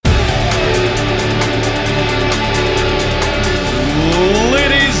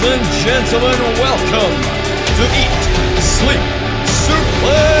and gentlemen, welcome to Eat, Sleep,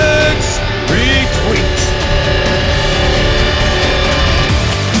 Suplex, Retweet.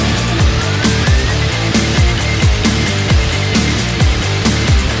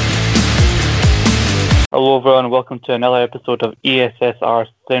 Hello everyone, welcome to another episode of ESSR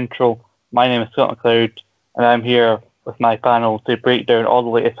Central. My name is Scott McLeod, and I'm here with my panel to break down all the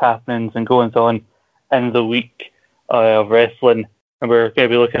latest happenings and goings on in the week of wrestling. And we're going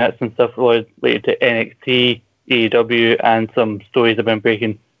to be looking at some stuff related to NXT, AEW, and some stories that have been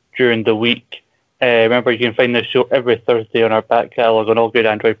breaking during the week. Remember, you can find this show every Thursday on our back catalogue on all good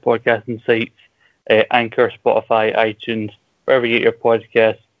Android podcasting sites, Anchor, Spotify, iTunes, wherever you get your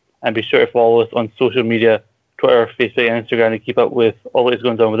podcasts. And be sure to follow us on social media, Twitter, Facebook, and Instagram to keep up with all that's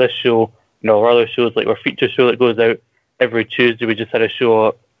going on with this show and all our other shows, like our feature show that goes out every Tuesday. We just had a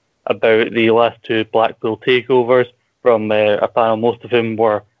show about the last two Blackpool takeovers from a panel, most of whom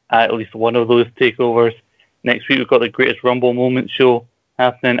were at least one of those takeovers. Next week, we've got the Greatest Rumble Moment show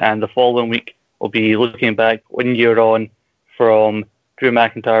happening, and the following week, we'll be looking back 1 year on from Drew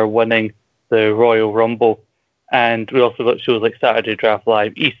McIntyre winning the Royal Rumble. And we also got shows like Saturday Draft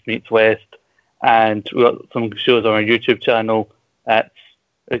Live, East Meets West, and we got some shows on our YouTube channel. That's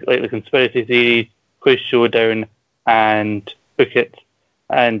like the Conspiracy Theory, Quiz Showdown, and Book It.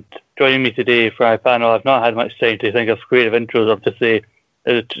 And joining me today for my panel, I've not had much time to think of creative intros. I'll just say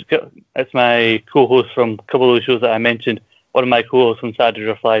it's my co-host from a couple of those shows that I mentioned. One of my co-hosts from Saturday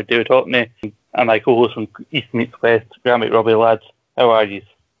Draft Live, David Hockney, and my co-host from East Meets West, Graham McRobbie. Lads, how are you?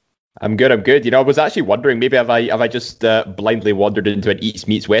 I'm good. You know, I was actually wondering, maybe have I just blindly wandered into an East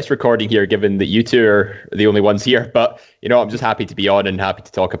Meets West recording here, given that you two are the only ones here. But, you know, I'm just happy to be on and happy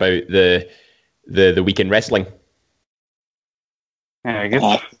to talk about the week in wrestling. Yeah, I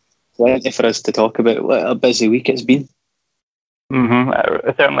guess. Plenty for us to talk about. What a busy week it's been.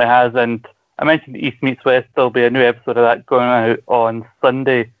 It certainly has. And I mentioned East Meets West. There'll be a new episode of that going out on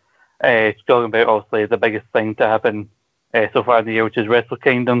Sunday. Talking about, obviously, the biggest thing to happen so far in the year, which is Wrestle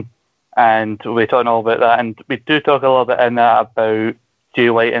Kingdom. And we'll be talking all about that. And we do talk a little bit in that about Jay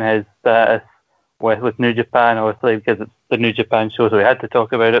White and his status with New Japan, obviously, because it's the New Japan show, so we had to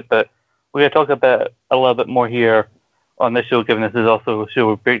talk about it. But we're going to talk a little bit more here on this show, given this is also a show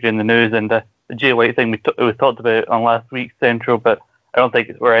we break down the news. And the Jay White thing it was talked about on last week's Central, but I don't think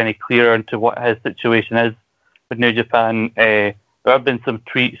we're any clearer into what his situation is with New Japan. There have been some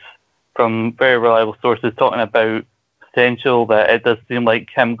tweets from very reliable sources talking about potential that it does seem like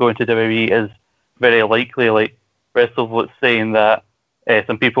him going to WWE is very likely. Like WrestleVote's saying that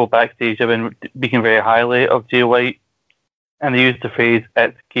some people backstage have been speaking very highly of Jay White, and they used the phrase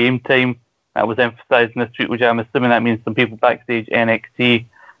 "it's game time." That was emphasised in this tweet, which I'm assuming that means some people backstage NXT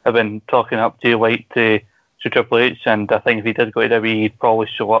have been talking up Jay White to Triple H, and I think if he did go to WWE, he'd probably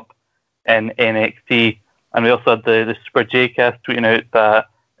show up in NXT. And we also had the Super J-Cast tweeting out that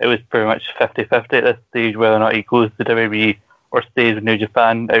it was pretty much 50-50 at this stage whether or not he goes to WWE or stays with New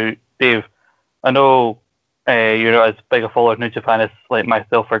Japan. Now, Dave, I know you're not as big a follower of New Japan as like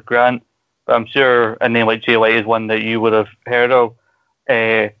myself or Grant, but I'm sure a name like Jay White is one that you would have heard of.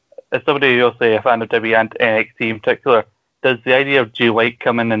 As somebody who's also a fan of WWE and NXT in particular, does the idea of Jay White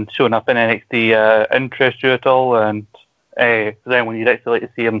coming and showing up in NXT interest you at all? And is there anyone you'd actually like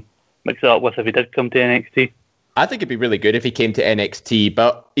to see him mix it up with if he did come to NXT? I think it'd be really good if he came to NXT,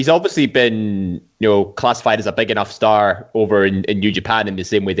 but he's obviously been, you know, classified as a big enough star over in New Japan in the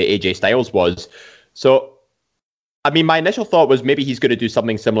same way that AJ Styles was. So, I mean, my initial thought was maybe he's going to do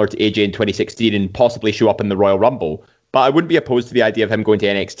something similar to AJ in 2016 and possibly show up in the Royal Rumble. But I wouldn't be opposed to the idea of him going to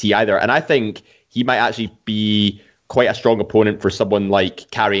NXT either. And I think he might actually be quite a strong opponent for someone like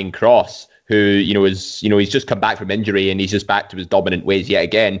Karrion Kross, who, he's just come back from injury and he's just back to his dominant ways yet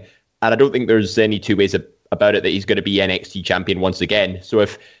again. And I don't think there's any two ways about it that he's going to be NXT champion once again. So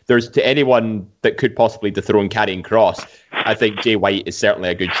if there's to anyone that could possibly dethrone Karrion Kross, I think Jay White is certainly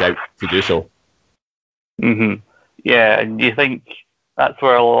a good shout to do so. Yeah, and you think that's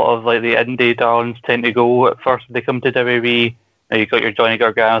where a lot of like the indie darlings tend to go at first when they come to WWE. Now you've got your Johnny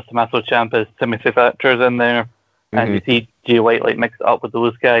Gargano, Tommaso Ciampa, Timothy Thatcher's in there, and you see Jay White like mix it up with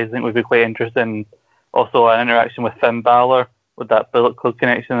those guys. I think would be quite interesting. Also, an interaction with Finn Balor with that Bullet Club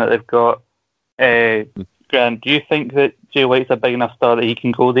connection that they've got. Grant, do you think that Jay White's a big enough star that he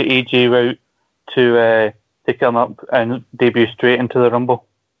can go the AJ route to come up and debut straight into the Rumble?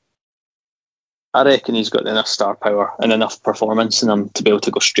 I reckon he's got enough star power and enough performance in him to be able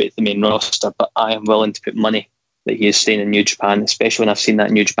to go straight to the main roster, but I am willing to put money that he is staying in New Japan, especially when I've seen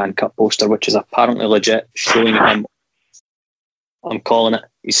that New Japan Cup poster, which is apparently legit, showing him. I'm calling it.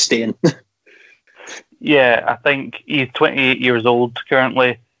 He's staying. Yeah, I think he's 28 years old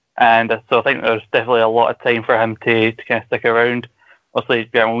currently, And so I think there's definitely a lot of time for him to kind of stick around. Obviously,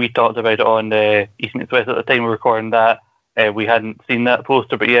 when we talked about it on East Meets West at the time we were recording that, we hadn't seen that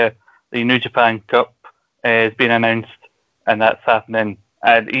poster. But yeah, the New Japan Cup has been announced, and that's happening.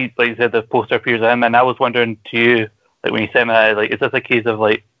 And he, like you said, the poster appears of him. And I was wondering to you, like when you sent me that, like, is this a case of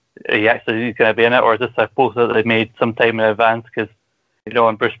like he's going to be in it, or is this a poster that they made sometime in advance? Because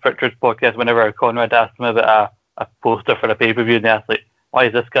on Bruce Pritchard's podcast, whenever Conrad asked him about a poster for a pay-per-view, and they asked like, why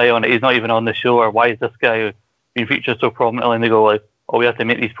is this guy on it? He's not even on the show, or why is this guy being featured so prominently? And they go like, oh, we have to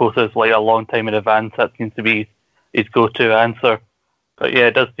make these posters like a long time in advance. That seems to be his go-to answer. But yeah,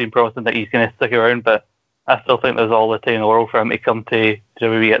 it does seem promising that he's going to stick around, but I still think there's all the time in the world for him to come to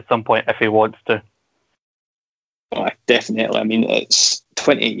WWE at some point if he wants to. Oh, definitely. I mean, it's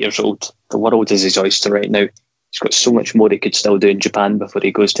 28 years old. The world is his oyster right now. He's got so much more he could still do in Japan before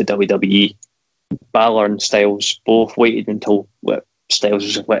he goes to WWE. Balor and Styles both waited until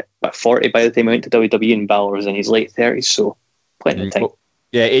Styles was 40 by the time he went to WWE, and Balor was in his late 30s, so plenty of time.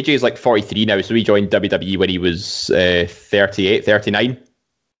 Yeah, AJ is like 43 now, so he joined WWE when he was 38, 39.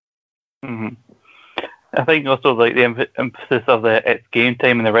 Mm-hmm. I think also like the emphasis of the it's game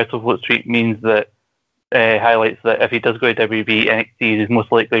time and the WrestleFloat streak means that highlights that if he does go to WWE, NXT is his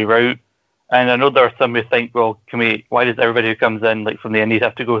most likely route. And I know there are some who think, well, why does everybody who comes in like from the Indies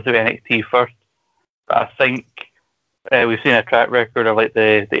have to go through NXT first? But I think we've seen a track record of like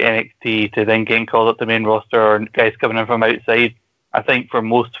the NXT to then getting called up to the main roster, or guys coming in from outside. I think for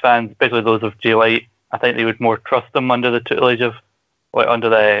most fans, especially those of Jay White, I think they would more trust them under the tutelage of, like, under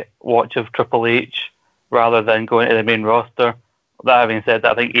the watch of Triple H, rather than going to the main roster. That having said,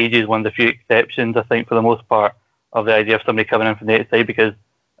 I think AJ is one of the few exceptions, I think, for the most part, of the idea of somebody coming in from the outside, because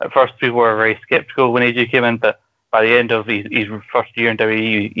at first people were very sceptical when AJ came in, but by the end of his first year in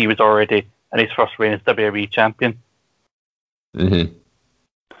WWE, he was already in his first reign as WWE champion. Mm-hmm.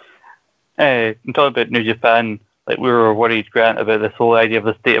 And talking about New Japan, like we were worried, Grant, about this whole idea of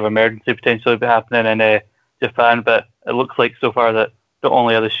the state of emergency potentially be happening in Japan, but it looks like so far that not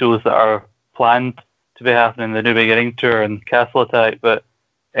only are the shows that are planned to be happening, the New Beginning Tour and Castle Attack, but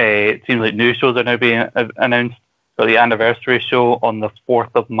it seems like new shows are now being announced. Got the anniversary show on the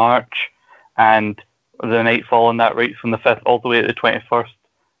 4th of March, and the night following that, right from the 5th all the way to the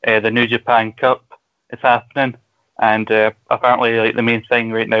 21st, the New Japan Cup is happening. And apparently, like the main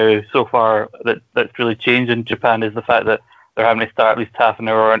thing right now so far that's really changed in Japan is the fact that they're having to start at least half an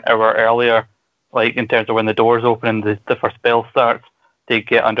hour or an hour earlier, like in terms of when the doors open and the first bell starts, to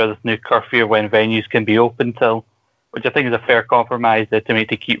get under this new curfew when venues can be open till, which I think is a fair compromise to make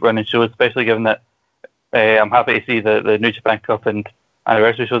to keep running shows, especially given that I'm happy to see the New Japan Cup and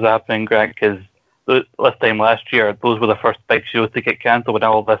anniversary shows are happening, Greg, because this time last year, those were the first big shows to get cancelled when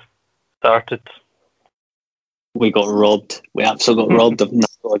all this started. We got robbed. We absolutely got robbed of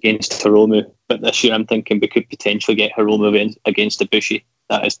Naito against Hiromu. But this year I'm thinking we could potentially get Hiromu against Ibushi.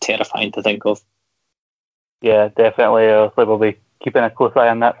 That is terrifying to think of. Yeah, definitely. We'll be keeping a close eye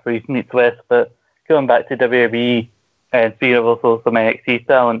on that for East Meets West. But going back to WWE, and speaking of also some NXT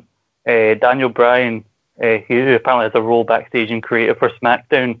talent, Daniel Bryan, who apparently has a role backstage and creative for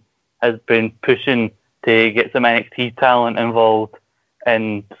SmackDown, has been pushing to get some NXT talent involved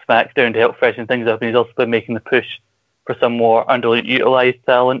in SmackDown to help freshen things up, and he's also been making the push for some more underutilized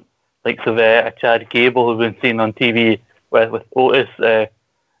talent, like a Chad Gable who's been seen on TV with Otis.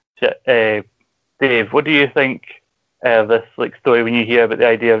 Dave, what do you think of this story when you hear about the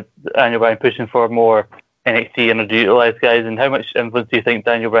idea of Daniel Bryan pushing for more NXT underutilized guys, and how much influence do you think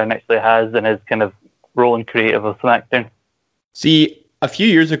Daniel Bryan actually has in his kind of role in creative of SmackDown? See, a few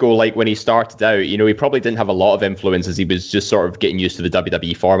years ago, like when he started out, he probably didn't have a lot of influence as he was just sort of getting used to the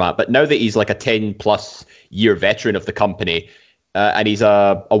WWE format. But now that he's like a 10-plus year veteran of the company, and he's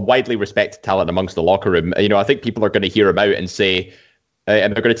a widely respected talent amongst the locker room, I think people are going to hear him out and say,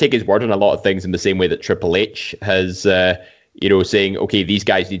 and they're going to take his word on a lot of things in the same way that Triple H has, saying, okay, these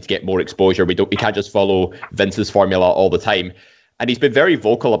guys need to get more exposure. We can't just follow Vince's formula all the time. And he's been very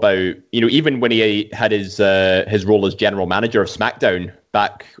vocal about, even when he had his role as general manager of SmackDown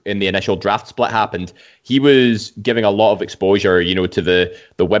back in the initial draft split happened, he was giving a lot of exposure, to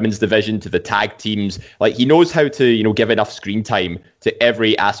the women's division, to the tag teams. Like, he knows how to, give enough screen time to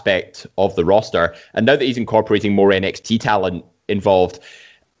every aspect of the roster. And now that he's incorporating more NXT talent involved,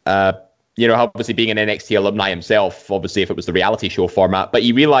 obviously being an NXT alumni himself, obviously if it was the reality show format, but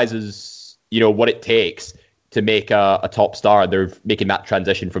he realizes, what it takes to make a top star. They're making that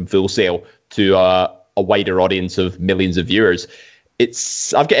transition from Full Sail to a wider audience of millions of viewers.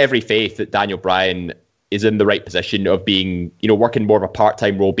 I've got every faith that Daniel Bryan is in the right position of being, working more of a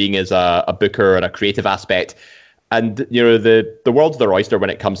part-time role, being as a booker and a creative aspect. And, you know, the world's their oyster when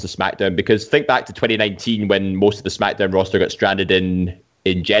it comes to SmackDown, because think back to 2019 when most of the SmackDown roster got stranded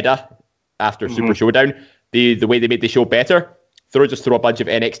in Jeddah after Super Showdown. The way they made the show better, throw a bunch of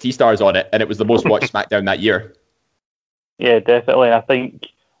NXT stars on it, and it was the most watched SmackDown that year. Yeah, definitely. I think,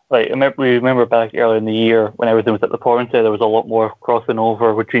 we remember back earlier in the year when everything was at the Porn Center, there was a lot more crossing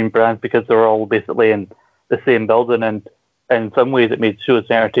over between brands because they were all basically in the same building, and in some ways it made shows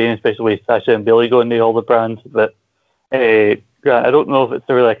entertaining, especially with Sasha and Bayley going to all the brands. But I don't know if it's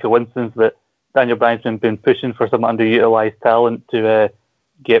really a coincidence that Daniel Bryan's been pushing for some underutilized talent to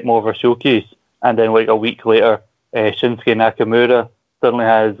get more of a showcase, and then a week later, Shinsuke Nakamura suddenly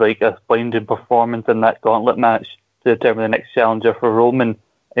has a splendid performance in that gauntlet match to determine the next challenger for Roman.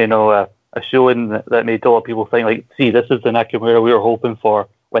 You know, a showing that made a lot of people think, see, this is the Nakamura we were hoping for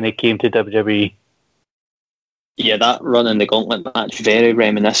when he came to WWE. Yeah, that run in the gauntlet match, very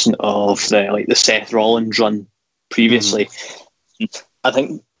reminiscent of the Seth Rollins run previously.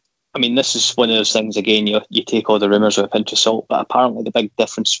 I mean, this is one of those things, again, you take all the rumours with a pinch of salt, but apparently the big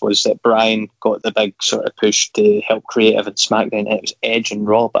difference was that Bryan got the big sort of push to help creative in SmackDown. It was Edge and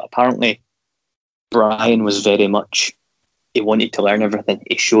Raw, but apparently Bryan was very much, he wanted to learn everything.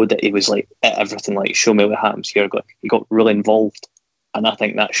 He showed that he was at everything, show me what happens here. He got really involved. And I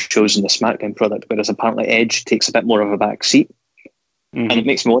think that shows in the SmackDown product, whereas apparently Edge takes a bit more of a back seat. And it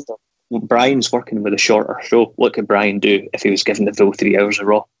makes me wonder, Bryan's working with a shorter show. What could Bryan do if he was given the full 3 hours of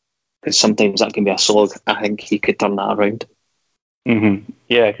Raw? Because sometimes that can be a slog. I think he could turn that around.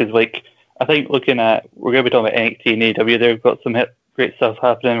 Yeah, because I think we're going to be talking about NXT and AEW. They've got some great stuff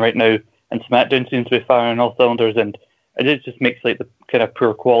happening right now, and SmackDown seems to be firing all cylinders, and it just makes the kind of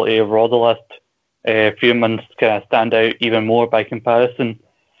poor quality of Raw the last few months kind of stand out even more by comparison.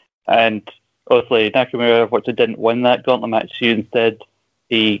 And obviously Nakamura, unfortunately, didn't win that gauntlet match. Instead,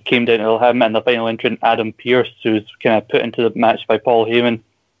 he came down to him and the final entrant, Adam Pearce, who was kind of put into the match by Paul Heyman,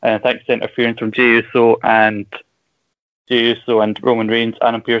 and thanks to interference from Jey Uso and Roman Reigns.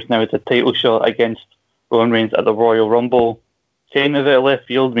 Adam Pearce now has a title shot against Roman Reigns at the Royal Rumble. Kind of out left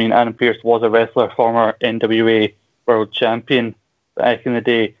field. I mean, Adam Pearce was a wrestler, former NWA World Champion back in the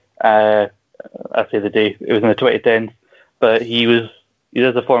day. I say the day, it was in the 2010s, but he is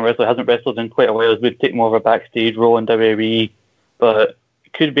a former wrestler, hasn't wrestled in quite a while. Would take more of a backstage role in WWE, but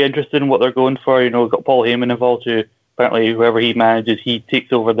it could be interesting in what they're going for. You know, got Paul Heyman involved, who apparently whoever he manages, he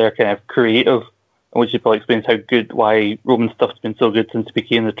takes over their kind of creative, which probably explains why Roman's stuff's been so good since he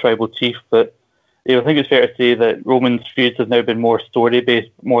became the tribal chief. But I think it's fair to say that Roman's feuds have now been more story based,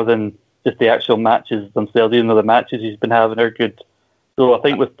 more than just the actual matches themselves. Even though the matches he's been having are good. So I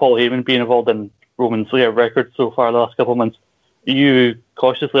think with Paul Heyman being involved in Roman's record so far the last couple of months, are you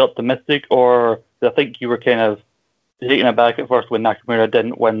cautiously optimistic, or I think you were kind of taken aback at first when Nakamura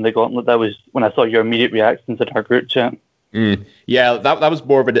didn't win the gauntlet? That was when I saw your immediate reactions in our group chat. Yeah, that was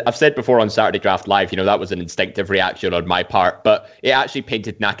more of I've said before on Saturday Draft Live, that was an instinctive reaction on my part, but it actually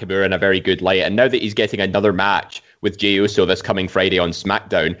painted Nakamura in a very good light. And now that he's getting another match with Jey Uso this coming Friday on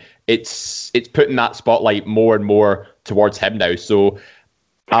SmackDown, it's putting that spotlight more and more towards him now. So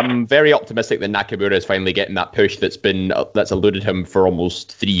I'm very optimistic that Nakamura is finally getting that push that's eluded him for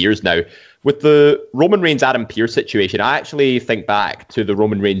almost 3 years now. With the Roman Reigns Adam Pearce situation, I actually think back to the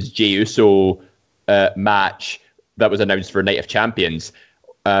Roman Reigns Jey Uso match that was announced for Night of Champions,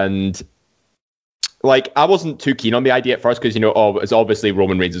 and I wasn't too keen on the idea at first because it's obviously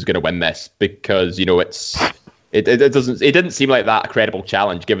Roman Reigns is going to win this because it didn't seem like that a credible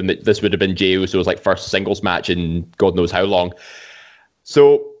challenge given that this would have been Jey Uso's first singles match in God knows how long.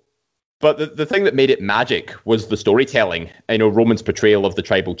 So, but the thing that made it magic was the storytelling. Roman's portrayal of the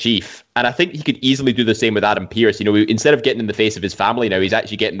tribal chief, and I think he could easily do the same with Adam Pearce. Instead of getting in the face of his family now, he's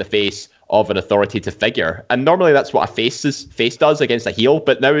actually getting the face of an authoritative figure. And normally that's what a face does against a heel,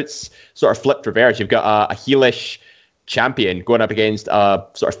 but now it's sort of flipped reverse. You've got a heelish champion going up against a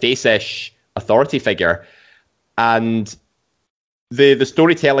sort of face-ish authority figure, and the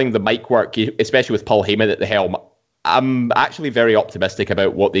storytelling, the mic work, especially with Paul Heyman at the helm. I'm actually very optimistic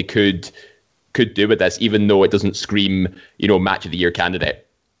about what they could do with this, even though it doesn't scream, match of the year candidate.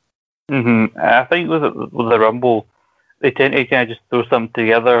 I think with the Rumble, they tend to kind of just throw something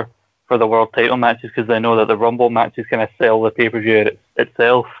together for the world title matches because they know that the Rumble matches kind of sell the pay-per-view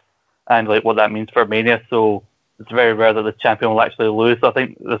itself and what that means for Mania. So it's very rare that the champion will actually lose. So I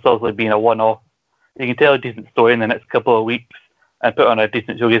think this also being a one-off. You can tell a decent story in the next couple of weeks and put on a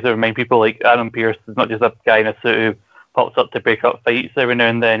decent showcase to remind people Adam Pearce is not just a guy in a suit who pops up to break up fights every now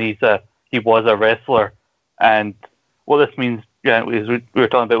and then. He was a wrestler, and what this means, is we were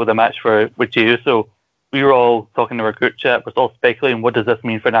talking about with the match with Jey Uso. We were all talking to our group chat. We're all speculating what does this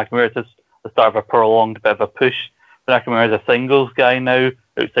mean for Nakamura. Is this the start of a prolonged bit of a push? Nakamura as a singles guy now,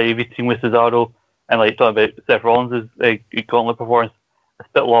 outside of his team with Cesaro, and like talking about Seth Rollins' gauntlet performance. I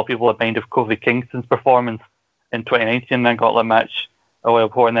split a lot of people in mind of Kofi Kingston's performance in 2019 in that gauntlet match a while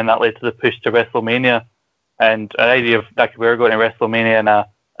before, and then that led to the push to WrestleMania. And an idea of Nakamura going to WrestleMania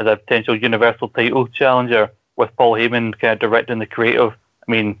as a potential Universal title challenger with Paul Heyman kind of directing the creative.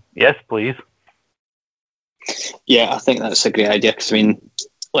 I mean, yes, please. Yeah, I think that's a great idea because, I mean,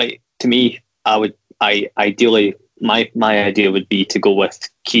 like, to me, ideally, my idea would be to go with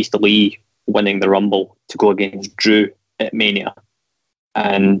Keith Lee winning the Rumble to go against Drew at Mania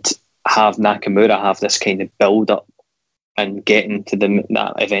and have Nakamura have this kind of build-up and get into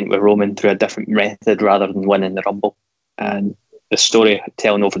that event with Roman through a different method rather than winning the Rumble. And the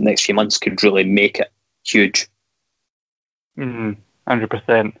storytelling over the next few months could really make it huge.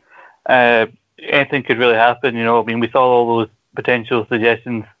 100%. Anything could really happen, you know. I mean, we saw all those potential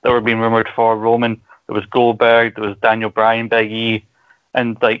suggestions that were being rumoured for Roman. There was Goldberg, there was Daniel Bryan, Big E.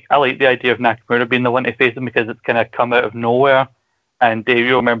 And, like, I like the idea of Nakamura being the one to face him because it's kind of come out of nowhere. And Dave,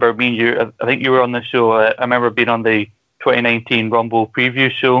 you remember me and you, I think you were on the show. I remember being on the 2019 Rumble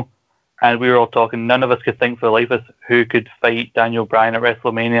preview show, and we were all talking. None of us could think for the life of us who could fight Daniel Bryan at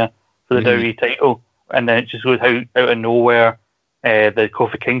WrestleMania for the WWE title. And then it just goes how out of nowhere the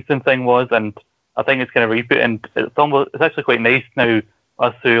Kofi Kingston thing was. And I think it's going to reboot. And it's actually quite nice now,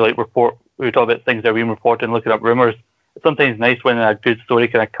 us who like report, we talk about things that are being reported and looking up rumours. It's sometimes nice when a good story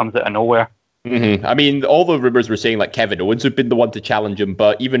kind of comes out of nowhere. I mean, all the rumors were saying like Kevin Owens would been the one to challenge him,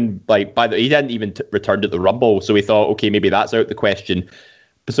 but even like he didn't even return to the Rumble, so we thought, okay, maybe that's out the question.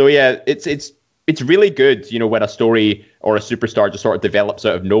 So yeah, it's really good, you know, when a story or a superstar just sort of develops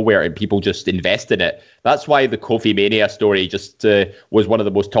out of nowhere and people just invest in it. That's why the Kofi Mania story just was one of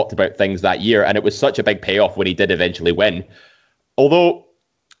the most talked about things that year, and it was such a big payoff when he did eventually win. Although,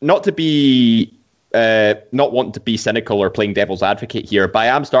 not wanting to be cynical or playing devil's advocate here, but I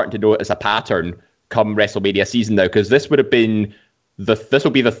am starting to notice a pattern come WrestleMania season now, because this will be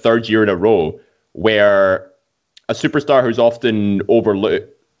the third year in a row where a superstar who's often overlooked.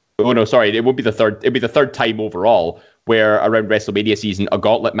 Oh no, sorry, it won't be the third. It'll be the third time overall where around WrestleMania season a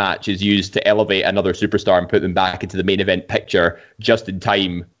gauntlet match is used to elevate another superstar and put them back into the main event picture just in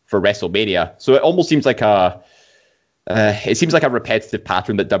time for WrestleMania. So it almost seems like a repetitive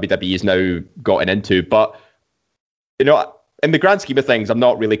pattern that WWE has now gotten into. But, you know, in the grand scheme of things, I'm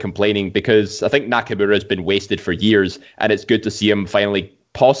not really complaining because I think Nakamura has been wasted for years, and it's good to see him finally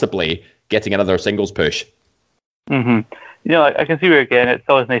possibly getting another singles push. You know, I can see where again it's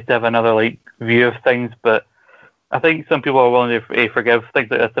always nice to have another like view of things, but I think some people are willing to forgive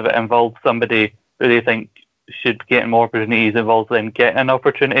things like this if it involves somebody who they think should get more opportunities, involves them getting an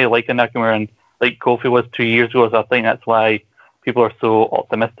opportunity like a Nakamura and like Kofi was 2 years ago. So I think that's why people are so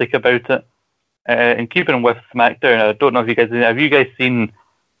optimistic about it. And keeping with SmackDown, I don't know if have you guys seen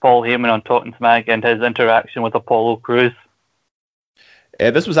Paul Heyman on Talking Smack and his interaction with Apollo Crews?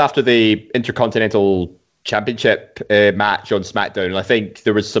 This was after the Intercontinental Championship match on SmackDown, and I think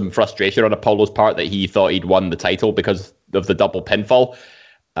there was some frustration on Apollo's part that he thought he'd won the title because of the double pinfall.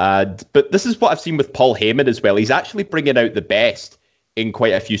 But this is what I've seen with Paul Heyman as well. He's actually bringing out the best in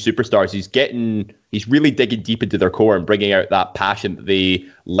quite a few superstars. He's really digging deep into their core and bringing out that passion that they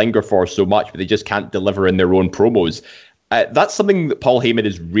linger for so much, but they just can't deliver in their own promos. That's something that Paul Heyman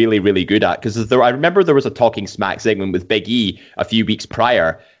is really, really good at, because I remember there was a Talking Smack segment with Big E a few weeks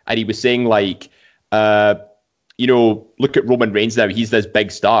prior, and he was saying like, you know, look at Roman Reigns now, he's this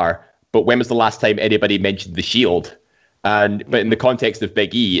big star, but when was the last time anybody mentioned the Shield? But in the context of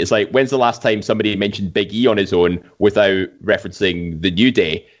Big E, it's like, when's the last time somebody mentioned Big E on his own without referencing the New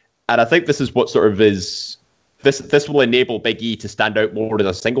Day? And I think this is what sort of is, this will enable Big E to stand out more as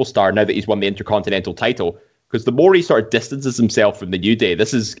a single star now that he's won the Intercontinental title. Because the more he sort of distances himself from the New Day,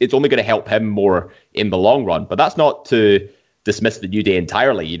 it's only going to help him more in the long run. But that's not to dismiss the New Day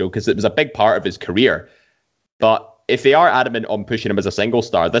entirely, you know, because it was a big part of his career. But if they are adamant on pushing him as a single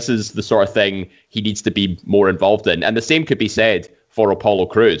star, this is the sort of thing he needs to be more involved in. And the same could be said for Apollo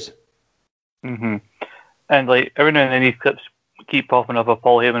Crews. And like every now and then these clips keep popping up of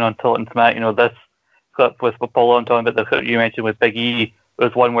Paul Heyman on Talking Smack. You know, this clip with Apollo on talking about the clip you mentioned with Big E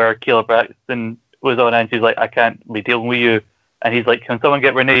was one where Kayla Braxton was on and she's like, I can't be dealing with you. And he's like, can someone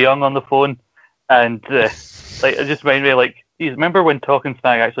get Renee Young on the phone? And like it just reminded me, like, geez, remember when Talking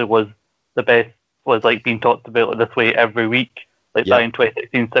Smack actually was the best, was like being talked about like this way every week, like back in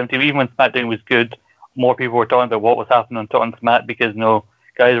 2016, 17. Even when SmackDown was good, more people were talking about what was happening on Talking Smack because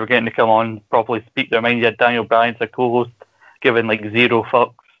guys were getting to come on, properly speak their mind. You had Daniel Bryan as a co-host giving like zero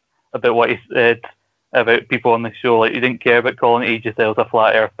fucks about what he said about people on the show. Like, he didn't care about calling AJ Styles a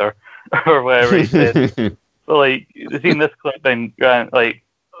flat earther or whatever he said. But like seeing this clip and Grant, like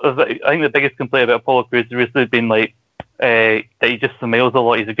I think the biggest complaint about Apollo Crews has recently been like that he just smiles a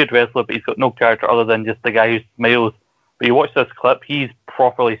lot. He's a good wrestler, but he's got no character other than just the guy who smiles. But you watch this clip, he's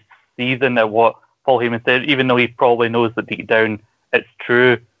properly seething at what Paul Heyman said, even though he probably knows that deep down it's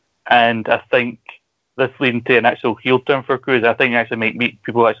true. And I think this leading to an actual heel turn for Crews, I think actually make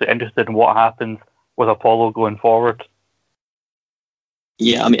people actually interested in what happens with Apollo going forward.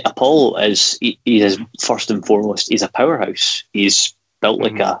 Yeah, I mean, Apollo he is first and foremost, he's a powerhouse. He's built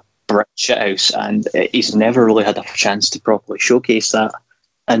like a brick shithouse, and he's never really had a chance to properly showcase that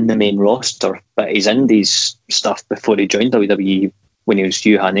in the main roster. But his indies stuff before he joined WWE, when he was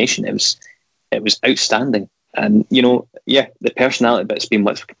Yuha Nation, it was outstanding. And the personality bit's been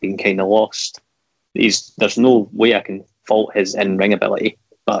what's been kind of lost. There's no way I can fault his in-ring ability,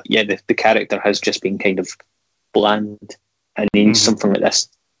 but yeah, the character has just been kind of bland, and needs something like this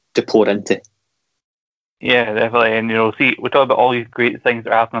to pour into. Yeah, definitely. And see, we talk about all these great things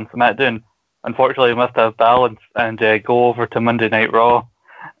that are happening on SmackDown. Unfortunately, we must have balance and go over to Monday Night Raw.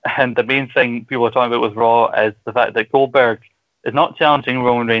 And the main thing people are talking about with Raw is the fact that Goldberg is not challenging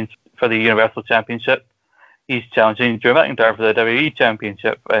Roman Reigns for the Universal Championship. He's challenging Drew McIntyre for the WWE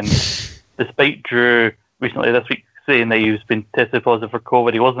Championship. And despite Drew recently this week saying that he's been tested positive for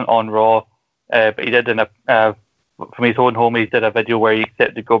COVID, he wasn't on Raw, but he did from his own home, he did a video where he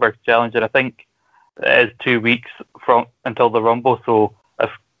accepted Goldberg's challenge, and I think it is 2 weeks until the Rumble. So if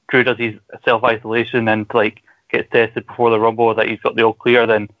Drew does his self-isolation and gets tested before the Rumble, that he's got the all clear,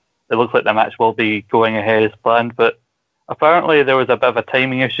 then it looks like the match will be going ahead as planned. But apparently there was a bit of a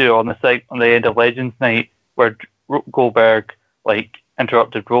timing issue on the end of Legends Night where Goldberg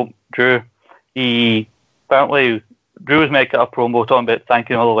interrupted Drew. Apparently Drew was making a promo talking about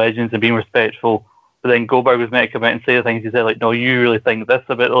thanking all the legends and being respectful. But then Goldberg was meant to come out and say the things he said, no, you really think this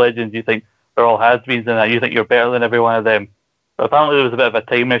about the legends. You think they're all has-beens and that. You think you're better than every one of them. But apparently there was a bit of a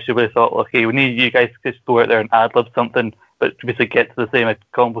time issue where they thought, okay, we need you guys to just go out there and ad-lib something, but to basically get to the same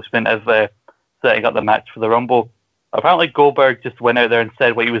accomplishment as setting up the match for the Rumble. Apparently Goldberg just went out there and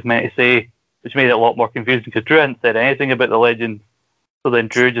said what he was meant to say, which made it a lot more confusing because Drew hadn't said anything about the legends. So then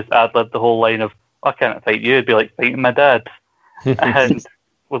Drew just ad-libbed the whole line of, I can't fight you. It'd be like fighting my dad. And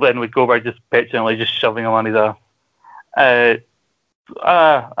then with Goldberg just petulantly just shoving him on his ass.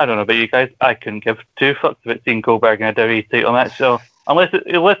 I don't know about you guys. I couldn't give two fucks about seeing Goldberg in a WWE title match. So unless it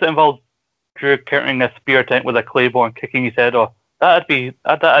involved Drew countering a spear attempt with a claymore and kicking his head off, I'd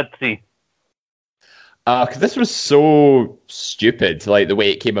see. Because this was so stupid, the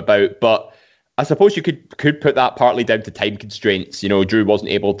way it came about. But I suppose you could put that partly down to time constraints. Drew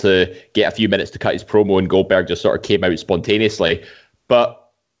wasn't able to get a few minutes to cut his promo, and Goldberg just sort of came out spontaneously. But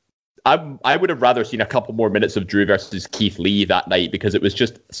I would have rather seen a couple more minutes of Drew versus Keith Lee that night, because it was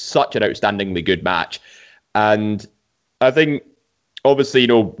just such an outstandingly good match. And I think, obviously,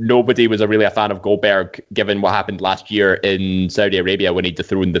 nobody was really a fan of Goldberg given what happened last year in Saudi Arabia when he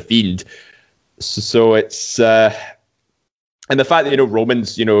dethroned The Fiend. So it's... and the fact that,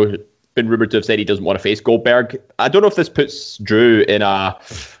 Roman's, been rumoured to have said he doesn't want to face Goldberg. I don't know if this puts Drew in a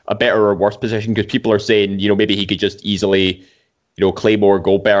better or worse position, because people are saying, maybe he could just easily... Claymore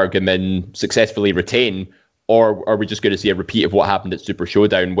Goldberg and then successfully retain, or are we just going to see a repeat of what happened at Super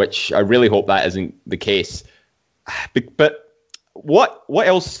Showdown, which I really hope that isn't the case. But what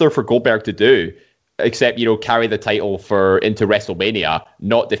else is there for Goldberg to do except, carry the title into WrestleMania,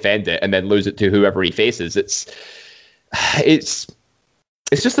 not defend it, and then lose it to whoever he faces? It's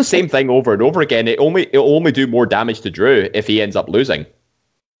just the same thing over and over again. It'll only do more damage to Drew if he ends up losing.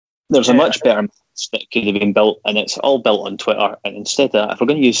 There's a much better match that could have been built, and it's all built on Twitter. And instead of, if we're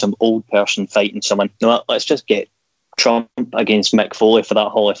going to use some old person fighting someone, let's just get Trump against Mick Foley for that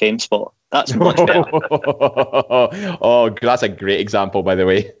Hall of Fame spot. That's much better. Oh, that's a great example, by the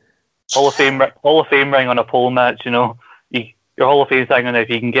way. Hall of Fame ring on a pole match. Your Hall of Fame thing, and if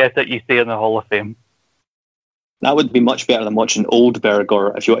you can get it, you stay in the Hall of Fame. That would be much better than watching Oldberg,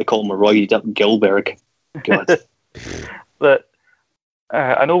 or if you want to call him a Roy Gilberg. God. But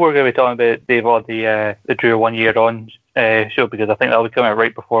I know we're going to be talking about, Dave, on the Drew 1 year on show, because I think that'll be coming out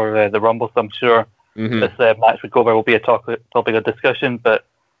right before the Rumble, so I'm sure this match with Goldberg will be a topic of discussion. But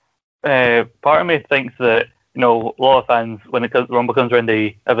part of me thinks that, a lot of fans, when the Rumble comes around,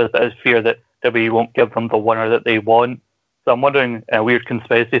 they have a bit of fear that WWE won't give them the winner that they want. So I'm wondering, a weird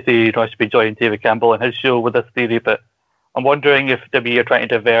conspiracy theory, I should be joining David Campbell and his show with this theory, but I'm wondering if WWE are trying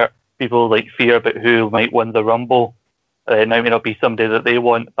to divert people fear about who might win the Rumble. Now it may not be somebody that they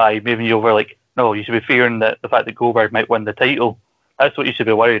want by moving you over, no, you should be fearing that the fact that Goldberg might win the title. That's what you should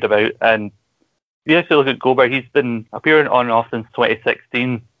be worried about. And if you actually look at Goldberg, he's been appearing on and off since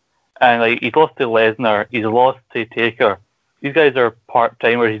 2016, and like he's lost to Lesnar, he's lost to Taker. These guys are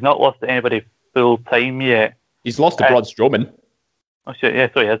part-timers. He's not lost to anybody full-time yet. He's lost to Braun Strowman. Oh shit,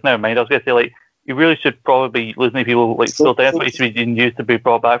 yeah, sorry, never mind. I was going to say, like, he really should probably be losing to people like full-time. That's what he should be used to be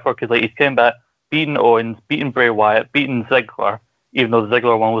brought back for, because like he's came back, beating Owens, beating Bray Wyatt, beating Ziggler, even though the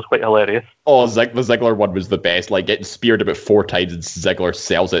Ziggler one was quite hilarious. Oh, the Ziggler one was the best. Like, getting speared about 4 times and Ziggler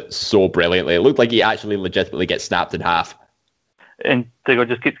sells it so brilliantly. It looked like he actually legitimately gets snapped in half. And Ziggler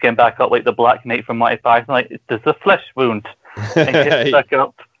just keeps getting back up like the Black Knight from Monty Python, like, there's a flesh wound. And gets back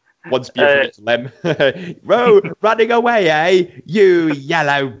up. One spear from its limb. Whoa, running away, eh? You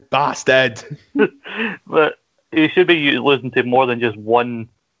yellow bastard. But he should be losing to more than just one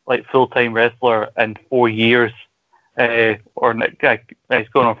like full-time wrestler in 4 years. He's going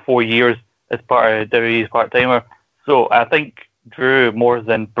on 4 years as part of WWE's part-timer. So I think Drew more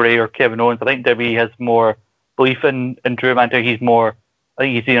than Bray or Kevin Owens. I think WWE has more belief in Drew McIntyre. I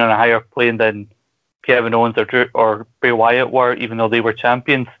think he's seen on a higher plane than Kevin Owens or Bray Wyatt were, even though they were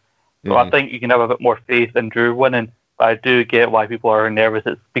champions. So I think you can have a bit more faith in Drew winning. But I do get why people are nervous.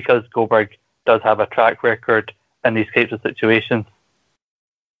 It's because Goldberg does have a track record in these types of situations.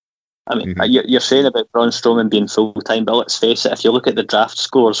 I mean, you're saying about Braun Strowman being full-time, but let's face it, if you look at the draft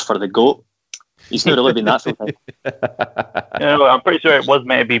scores for the GOAT, he's not really been that full-time. I'm pretty sure it was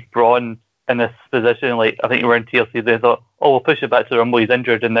meant to be Braun in this position. Like, I think we were in TLC, they thought, we'll push it back to the Rumble, he's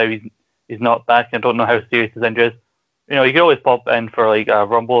injured, and now he's not back. I don't know how serious his injury is. You know, you can always pop in for like a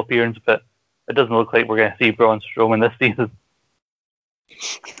Rumble appearance, but it doesn't look like we're going to see Braun Strowman this season.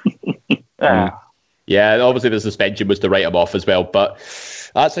 Yeah, obviously the suspension was to write him off as well, but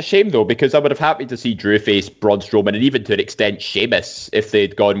that's a shame though, because I would have happy to see Drew face Braun Strowman, and even to an extent Sheamus, if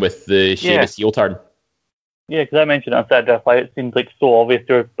they'd gone with the Sheamus heel turn. Yeah, because I mentioned on Saturday Night Live, it seemed like so obvious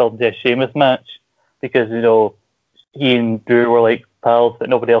they were building a Sheamus match, because, you know, he and Drew were like pals, but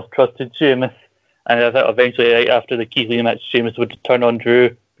nobody else trusted Sheamus. And I thought eventually, right after the Keith Lee match, Sheamus would turn on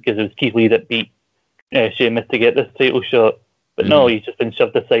Drew, because it was Keith Lee that beat Sheamus to get this title shot. But no, he's just been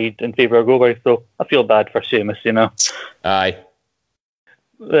shoved aside in favour of Goldberg, so I feel bad for Sheamus, you know. Aye.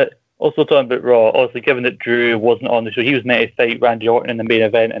 But also talking about Raw, obviously given that Drew wasn't on the show, he was meant to fight Randy Orton in the main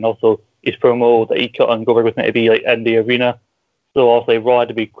event, and also his promo that he cut on Goldberg was meant to be like in the arena. So obviously Raw had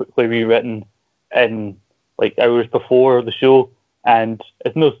to be quickly rewritten in like hours before the show. And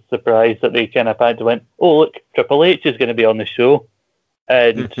it's no surprise that they kind of went, oh, look, Triple H is going to be on the show.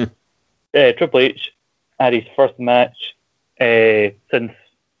 And Triple H had his first match since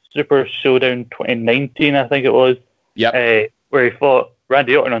Super Showdown 2019, I think it was. Yeah. Where he fought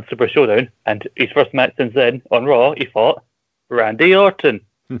Randy Orton on Super Showdown. And his first match since then on Raw, he fought Randy Orton.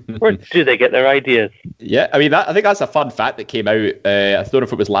 Where do they get their ideas? Yeah, I mean, I think that's a fun fact that came out. I don't know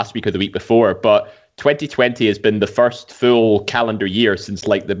if it was last week or the week before, but 2020 has been the first full calendar year since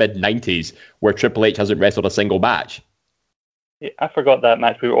like the mid-90s where Triple H hasn't wrestled a single match. Yeah, I forgot that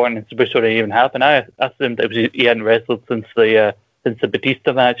match we were on in Super Showdown even happened. I assumed he hadn't wrestled since the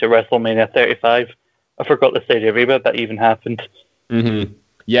Batista match at WrestleMania 35. I forgot the Saudi Arabia that even happened. Mm-hmm.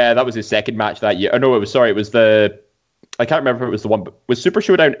 Yeah, that was his second match that year. Oh no, it was the... I can't remember if it was the one... Was Super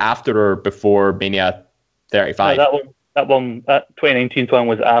Showdown after or before Mania 35? No, that 2019 one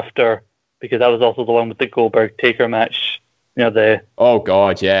was after, because that was also the one with the Goldberg Taker match. You know, the... Oh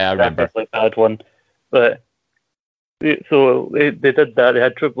god, yeah, I remember. Like bad one. But... So they did that. They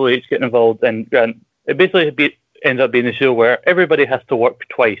had Triple H getting involved, and it basically ended up being a show where everybody has to work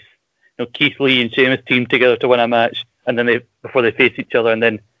twice. You know, Keith Lee and Sheamus teamed together to win a match, and then before they face each other, and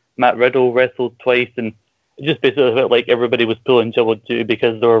then Matt Riddle wrestled twice, and it just basically felt like everybody was pulling double duty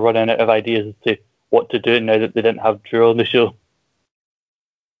because they were running out of ideas as to what to do now that they didn't have Drew on the show.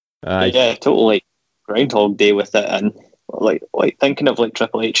 Yeah, totally Groundhog Day with it, and like thinking of like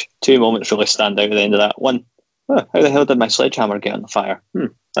Triple H, 2 moments really stand out at the end of that. One, how the hell did my sledgehammer get on the fire?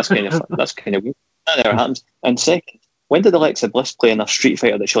 That's kind of weird. That never happens. And second, when did Alexa Bliss play enough Street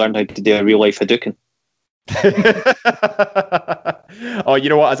Fighter that she learned how to do a real life Hadouken? Oh, you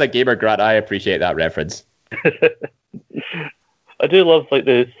know what? As a gamer, Grant, I appreciate that reference. I do love like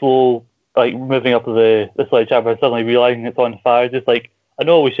the slow like moving up of the sledgehammer and suddenly realizing it's on fire. Just like, I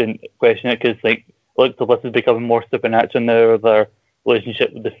know we shouldn't question it because like Alexa Bliss is becoming more supernatural now with their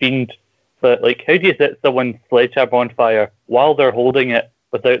relationship with the Fiend. But like, how do you set someone's sledgehammer on fire while they're holding it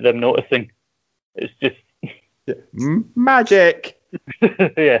without them noticing? It's just magic.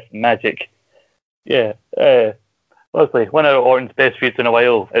 Yes, magic. Yeah. Honestly, one of Orton's best feuds in a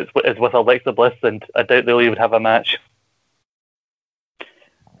while is with Alexa Bliss, and I doubt they'll even have a match.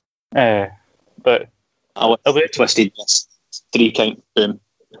 But twisted yes. 3 count boom.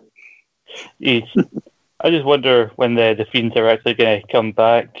 I just wonder when the Fiends are actually going to come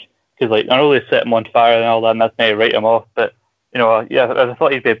back, because like I know they set him on fire and all that, and that's maybe write him off. But yeah, I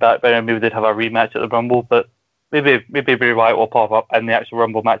thought he'd be back by now. Maybe they'd have a rematch at the Rumble, but maybe Bray Wyatt will pop up in the actual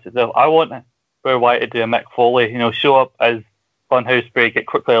Rumble match itself. I want Bray Wyatt to do a Mick Foley, show up as Funhouse Bray, get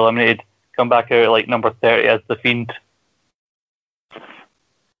quickly eliminated, come back out at like number 30 as the Fiend.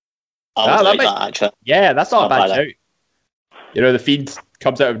 I would like that, actually. Yeah, that's not a bad shout. The Fiend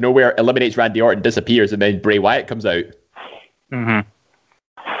comes out of nowhere, eliminates Randy Orton, disappears, and then Bray Wyatt comes out. Mm-hmm.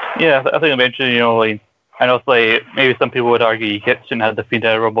 Yeah, I think it'll be interesting, and also maybe some people would argue he shouldn't have the Fiend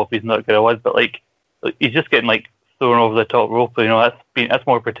in a Rumble if he's not good at was, but he's just getting thrown over the top rope. That's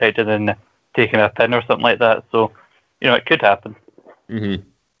more protected than taking a pin or something like that. So it could happen. Mm-hmm.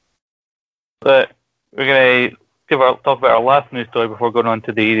 But we're gonna talk about our last news story before going on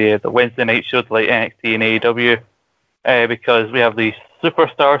to the Wednesday night shows like NXT and AEW, because we have the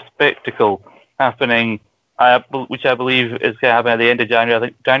Superstar Spectacle happening, which I believe is going to happen at the end of January. I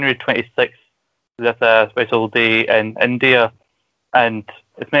think January 26th. That's a special day in India, and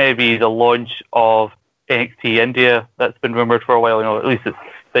it's maybe the launch of NXT India that's been rumored for a while. At least it's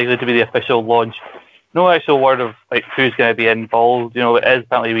likely to be the official launch. No actual word of who's going to be involved. It is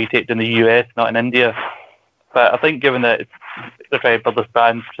apparently retaped in the US, not in India. But I think given that they're trying to build this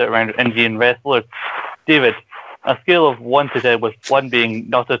brand around Indian wrestlers, David, a scale of 1 to 10, with 1 being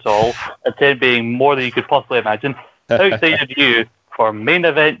not at all, and 10 being more than you could possibly imagine, how excited are you for main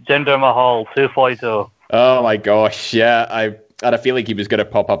event Jinder Mahal 2.0? Oh my gosh, yeah, I had a feeling he was going to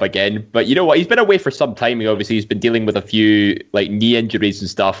pop up again. But you know what? He's been away for some time. Obviously, he's been dealing with a few knee injuries and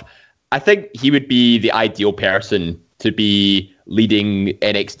stuff. I think he would be the ideal person to be leading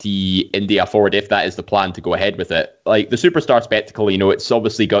NXT India forward if that is the plan to go ahead with it. The Superstar Spectacle, it's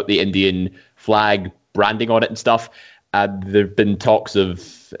obviously got the Indian flag branding on it and stuff. And there have been talks of,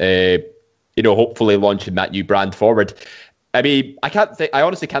 hopefully launching that new brand forward. I mean, I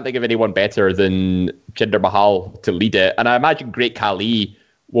honestly can't think of anyone better than Jinder Mahal to lead it. And I imagine Great Khali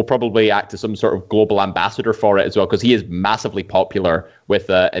will probably act as some sort of global ambassador for it as well, because he is massively popular with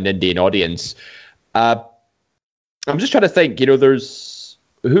an Indian audience. I'm just trying to think, there's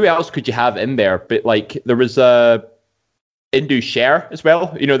who else could you have in there? But there was Indu Sher as well.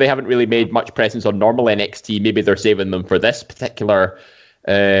 They haven't really made much presence on normal NXT. Maybe they're saving them for this particular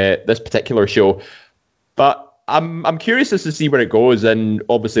show. But I'm curious as to see where it goes, and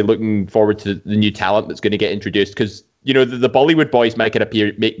obviously looking forward to the new talent that's going to get introduced, because the Bollywood boys make an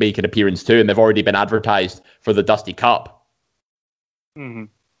appearance too, and they've already been advertised for the Dusty Cup. Mm-hmm.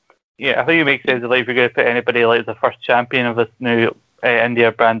 Yeah, I think it makes sense. If you're going to put anybody as the first champion of this new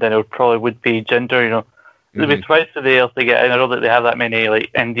India brand, then it probably would be Jinder. They'd be surprised if they else they get in. I know that they have that many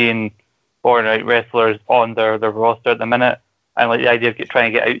Indian born wrestlers on their roster at the minute, and the idea of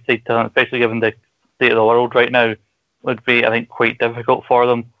trying to get outside talent, especially given the state of the world right now, would be, I think, quite difficult for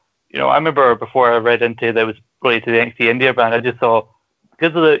them. I remember before I read into that it was related to the NXT India brand, I just saw,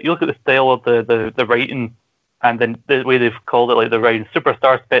 because of you look at the style of the writing, and then the way they've called it, the writing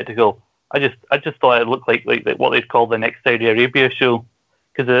Superstar Spectacle, I just thought it looked like what they'd call the next Saudi Arabia show,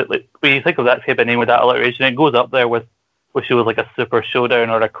 because when you think of that type of name with that alliteration, it goes up there with shows like a Super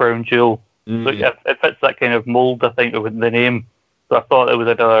Showdown or a Crown Jewel. Mm-hmm. So it fits that kind of mold, I think, with the name. So I thought it was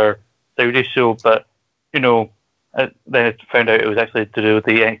another Saudi show, but then it found out it was actually to do with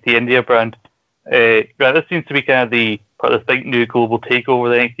the NXT India brand. This seems to be kind of the part of this big new global takeover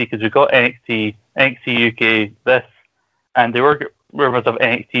of the NXT, because we've got NXT UK, this, and there were rumours of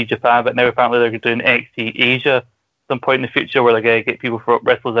NXT Japan, but now apparently they're doing NXT Asia at some point in the future, where they're going to get people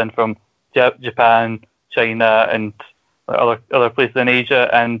wrestlers in from Japan, China, and other places in Asia.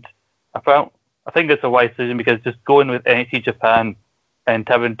 And I think it's a wise decision, because just going with NXT Japan and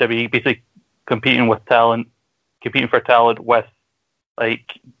having WWE basically competing for talent with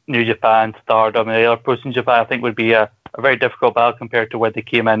New Japan, Stardom, and the other pros in Japan, I think would be a very difficult battle compared to where they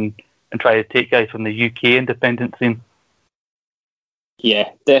came in and tried to take guys from the UK independent scene. Yeah,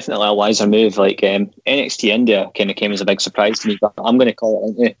 definitely a wiser move. NXT India kind of came as a big surprise to me, but I'm going to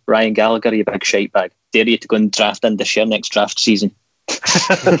call it, Ryan Gallagher, you big shite bag. Dare you to go and draft Indus Sher next draft season? I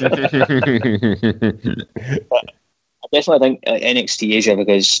definitely think NXT Asia,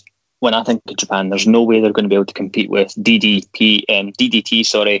 because when I think of Japan, there's no way they're going to be able to compete with DDT,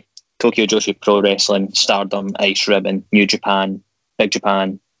 Tokyo Joshi Pro Wrestling, Stardom, Ice Ribbon, New Japan, Big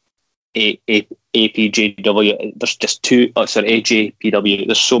Japan, APJW. There's just AJPW.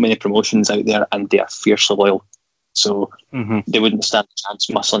 There's so many promotions out there, and they are fiercely loyal. So they wouldn't stand a chance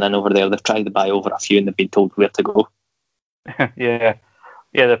muscling in over there. They've tried to buy over a few, and they've been told where to go. Yeah.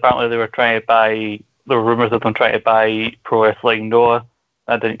 Apparently they were trying to buy. There were rumours of them trying to buy Pro Wrestling Noah.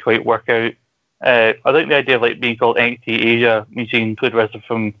 That didn't quite work out. I think the idea of being called NXT Asia means you can include wrestlers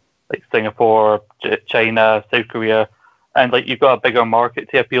from like Singapore, China, South Korea, and like you've got a bigger market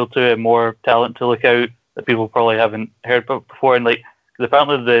to appeal to and more talent to look out that people probably haven't heard about before. And like, cause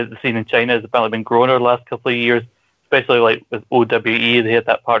apparently the scene in China has apparently been growing over the last couple of years, especially like with OWE. They had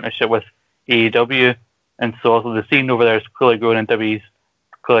that partnership with AEW, and so also the scene over there is clearly growing, and WWE's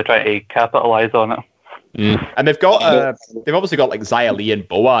clearly trying to capitalize on it. And they've got they've obviously got like Xia Li and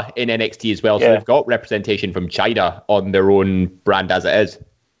Boa in NXT as well, so they've got representation from China on their own brand as it is.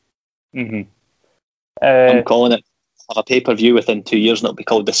 I'm calling it. Have a pay-per-view within 2 years, and it'll be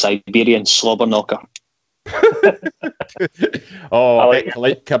called the Siberian Slobber Knocker.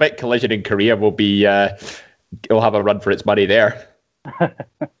 I bet Collision in Korea will be. It'll have a run for its money there.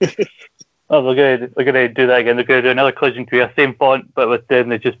 Oh, they're gonna do that again. They're gonna do another Collision Korea, same font, but with then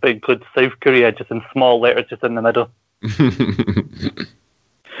they just include South Korea just in small letters just in the middle.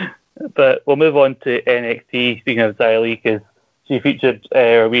 But we'll move on to NXT. Speaking of Xia Li, because she featured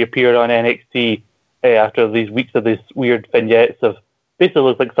or reappeared on NXT after these weeks of these weird vignettes of basically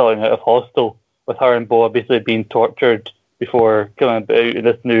looks like something out of Hostel, with her and Boa basically being tortured before coming about in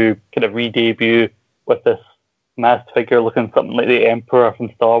this new kind of re-debut with this masked figure looking something like the Emperor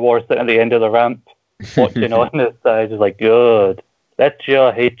from Star Wars sitting at the end of the ramp watching on this side, just like, good, let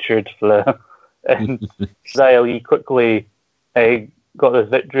your hatred flow. And Xia Li quickly got this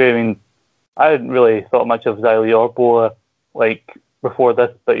victory. I mean, I hadn't really thought much of Xia Li or Boa like before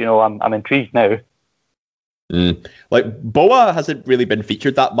this, but you know, I'm intrigued now. Like, Boa hasn't really been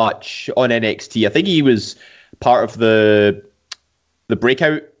featured that much on NXT. I think he was part of the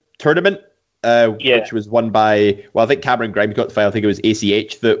breakout tournament, which was won by, well, I think Cameron Grimes got the final. I think it was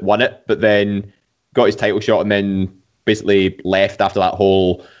ACH that won it, but then got his title shot and then basically left after that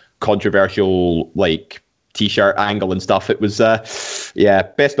whole controversial like t-shirt angle and stuff. It was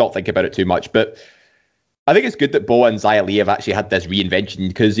best not think about it too much, but I think it's good that Boa and Xia Li have actually had this reinvention,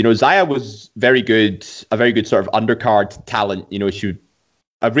 because, you know, Xia was a very good sort of undercard talent. You know, she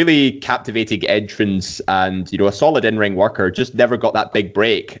a really captivating entrance and, you know, a solid in-ring worker, just never got that big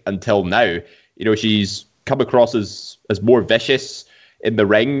break until now. You know, she's come across as more vicious in the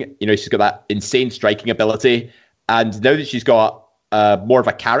ring. You know, she's got that insane striking ability. And now that she's got more of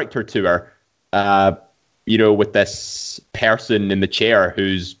a character to her, you know, with this person in the chair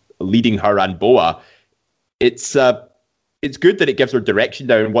who's leading her and Boa, it's good that it gives her direction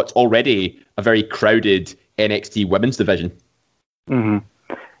now in what's already a very crowded NXT women's division.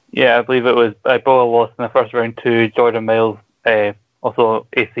 Yeah, I believe it was Boa lost in the first round to Jordan Miles, also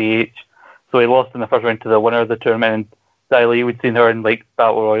ACH. So he lost in the first round to the winner of the tournament. And Xia Li, we'd seen her in like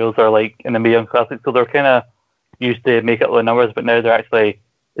Battle Royals or like in the Mae Young Classic, so they're kind of used to make up the numbers, but now they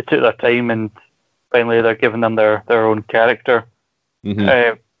took their time and finally they're giving them their own character.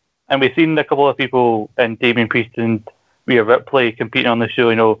 And we've seen a couple of people in Damian Priest and Rhea Ripley competing on the show.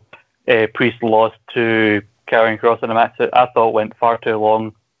 You know, Priest lost to Karrion Kross in a match that I thought went far too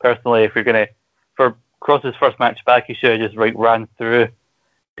long. Personally, if you're going to, for Kross's first match back, you should have just ran through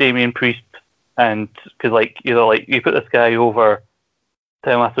Damian Priest. And because, like, you know, like you put this guy over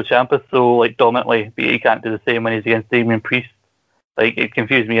Tommaso Ciampa so like dominantly, but he can't do the same when he's against Damian Priest. Like, it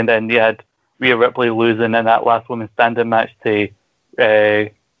confused me. And then you had Rhea Ripley losing in that last women's stand-in match to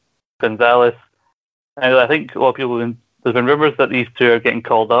Gonzalez. And I think a lot of people, there's been rumours that these two are getting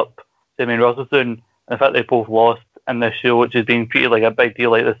called up to the main roster soon. In fact, they both lost in this show, which is being treated like a big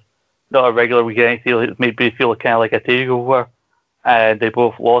deal, like this, not a regular weekend deal. It's made me feel kind of like a takeover. And they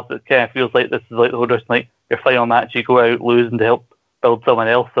both lost. It kind of feels like this is like the whole just like your final match, you go out losing to help build someone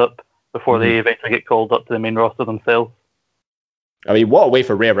else up before they eventually get called up to the main roster themselves. I mean, what a way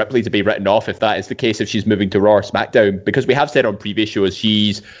for Rhea Ripley to be written off if that is the case, if she's moving to Raw or SmackDown, because we have said on previous shows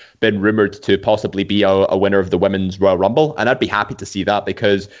she's been rumoured to possibly be a winner of the Women's Royal Rumble, and I'd be happy to see that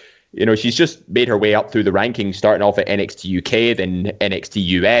because, you know, she's just made her way up through the rankings, starting off at NXT UK, then NXT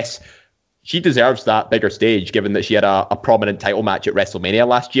US. She deserves that bigger stage, given that she had a prominent title match at WrestleMania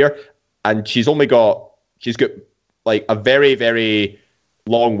last year, and she's got like a very, very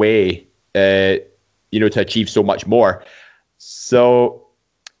long way, you know, to achieve so much more. So,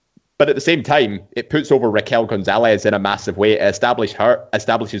 but at the same time, it puts over Raquel Gonzalez in a massive way. It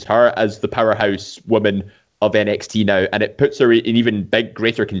establishes her as the powerhouse woman of NXT now, and it puts her in even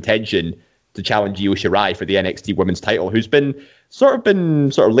greater contention to challenge Io Shirai for the NXT Women's title, who's been sort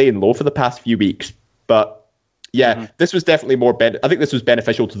of laying low for the past few weeks. But yeah, this was definitely I think this was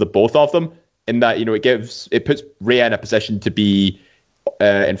beneficial to the both of them in that, you know, it puts Rhea in a position to be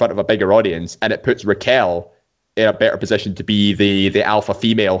in front of a bigger audience, and it puts Raquel in a better position to be the alpha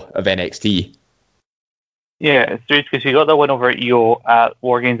female of NXT. Yeah, it's strange because she got the win over Io at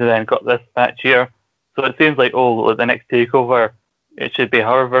War Games and then got this match here. So it seems like, the next takeover, it should be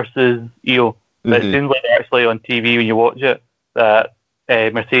her versus Io. But it seems like actually on TV when you watch it that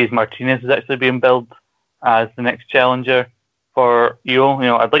Mercedes Martinez is actually being billed as the next challenger for Io. You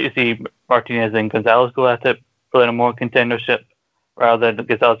know, I'd like to see Martinez and Gonzalez go at it for a more contendership rather than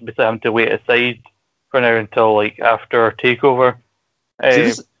Gonzalez basically having to wait aside for now until like after Takeover.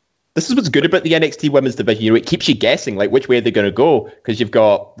 This is what's good about the NXT Women's Division. You know, it keeps you guessing like which way they're going to go because you've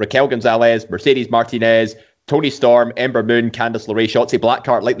got Raquel Gonzalez, Mercedes Martinez, Toni Storm, Ember Moon, Candice LeRae, Shotzi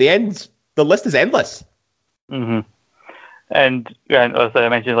Blackheart. Like the list is endless. And as I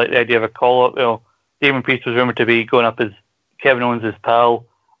mentioned, like the idea of a call-up, you know, Damon Priest was rumored to be going up as Kevin Owens' pal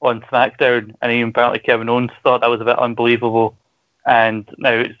on SmackDown, and even apparently Kevin Owens thought that was a bit unbelievable. And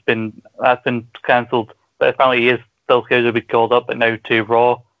now that's been cancelled, but apparently he is still scheduled to be called up, but now to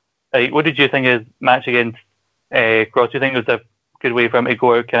Raw. What did you think of his match against Cross? Do you think it was a good way for him to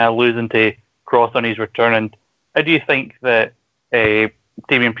go out, kind of losing to Cross on his return? And how do you think that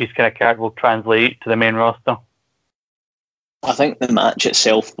Damian Priest kind of character will translate to the main roster? I think the match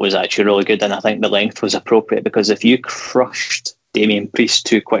itself was actually really good, and I think the length was appropriate because if you crushed Damian Priest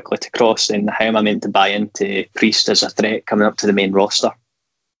too quickly to Cross, then how am I meant to buy into Priest as a threat coming up to the main roster?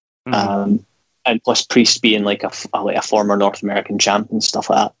 And plus Priest being like a former North American champ and stuff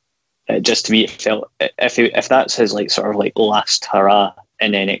like that. Just to me, it felt if that's his like sort of like last hurrah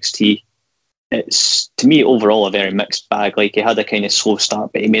in NXT, it's to me overall a very mixed bag. Like he had a kind of slow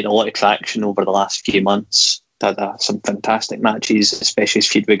start, but he made a lot of traction over the last few months. Had some fantastic matches, especially his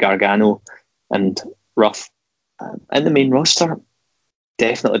feud with Gargano and Ruff. In the main roster,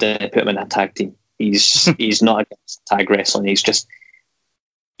 definitely didn't put him in a tag team. He's not against tag wrestling. He's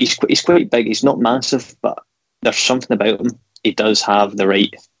quite big. He's not massive, but there's something about him. He does have the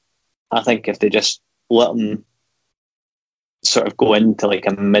right. I think if they just let him sort of go into like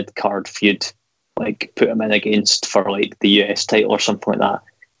a mid-card feud, like put him in against for like the US title or something like that,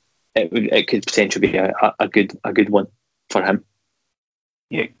 it could potentially be a good one for him.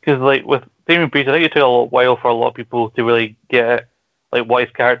 Yeah, because like with Damian Priest, I think it took a while for a lot of people to really get like what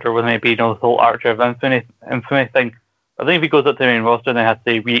his character was maybe, you know, the whole Archer of Infamy thing. I think if he goes up to the main roster, then has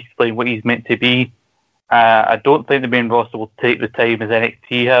to re-explain what he's meant to be. I don't think the main roster will take the time as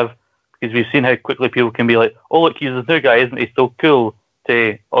NXT have, because we've seen how quickly people can be like, oh look, he's this new guy, isn't he so cool?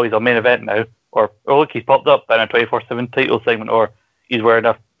 To, oh, he's a main event now, or oh look, he's popped up in a 24/7 title segment, or he's wearing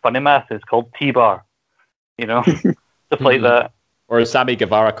a funny mask, it's called T-Bar, you know, stuff like that. Or as Sammy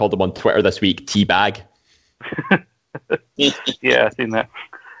Guevara called him on Twitter this week, T-Bag. Yeah, I've seen that.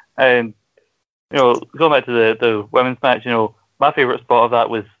 And, you know, going back to the women's match, you know, my favourite spot of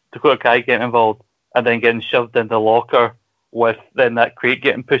that was Dakota Kai getting involved and then getting shoved into the locker with then that crate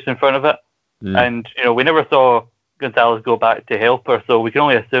getting pushed in front of it. And, you know, we never saw Gonzalez go back to help her, so we can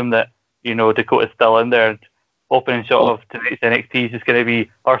only assume that, you know, Dakota's still in there. And opening shot of tonight's NXT is just going to be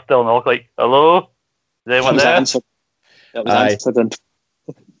her still in the locker, like, hello? Is anyone there? That was answered.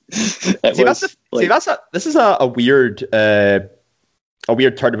 This is a weird turn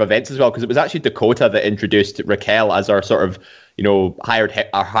of events as well, because it was actually Dakota that introduced Raquel as our sort of, you know,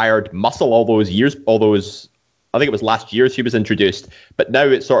 hired muscle all those years. I think it was last year she was introduced, but now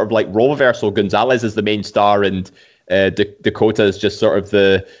it's sort of like role reversal. Gonzalez is the main star, and Dakota is just sort of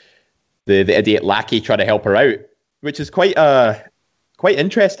the idiot lackey trying to help her out, which is quite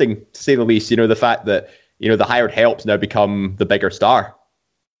interesting to say the least. You know, the fact that, you know, the hired helps now become the bigger star.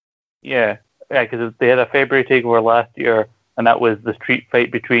 Yeah, because they had a February takeover last year, and that was the street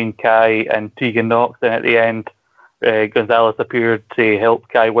fight between Kai and Tegan Nox, and at the end, Gonzalez appeared to help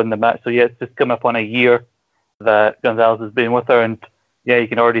Kai win the match. So yeah, it's just come up on a year that Gonzalez has been with her, and yeah, you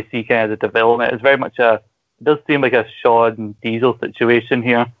can already see kind of the development. It's very much it does seem like a Shawn and Diesel situation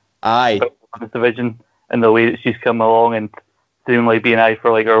here. Aye. This division, and the way that she's come along and seemingly being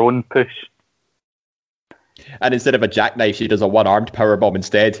for like her own push. And instead of a jackknife, she does a one-armed powerbomb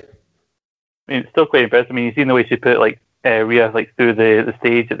instead. I mean, it's still quite impressive. I mean, you've seen the way she put like Rhea like through the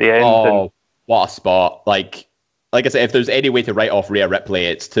stage at the end. Oh, what a spot! Like I said, if there's any way to write off Rhea Ripley,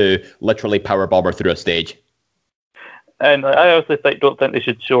 it's to literally powerbomb her through a stage. And I also don't think they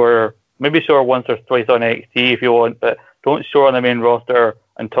should show her. Maybe show her once or twice on NXT if you want, but don't show her on the main roster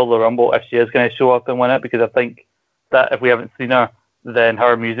until the Rumble if she is going to show up and win it, because I think that if we haven't seen her, then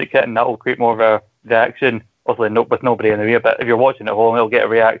her music hit, and that will create more of a reaction. Also, with nobody in the ring, but if you're watching at home, it'll get a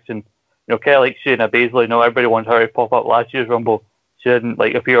reaction. You know, kind of like Shayna Baszler. You know, everybody wants her to pop up last year's Rumble. She didn't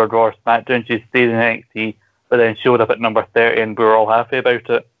like appear on Raw or SmackDown. She stayed in NXT, but then showed up at number 30, and we were all happy about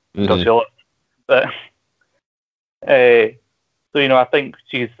it. But so, you know, I think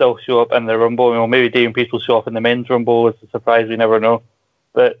she could still show up in the Rumble. You know, maybe Damian Priest will show up in the men's Rumble. It's a surprise, we never know.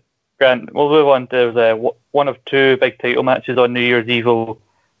 But Grant, we'll move on. There was one of two big title matches on New Year's Eve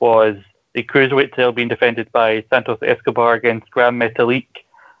was the Cruiserweight title being defended by Santos Escobar against Gran Metalik,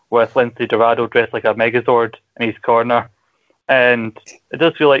 with Lince Dorado dressed like a Megazord in his corner. And it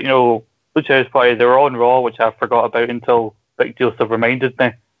does feel like, Lucha House Party, they were on Raw, which I forgot about until Big Deal have reminded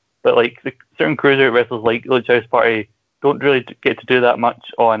me. But like certain Cruiserweight wrestlers like Lucha House Party don't really get to do that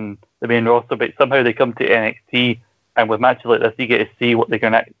much on the main roster, but somehow they come to NXT, and with matches like this, you get to see what they're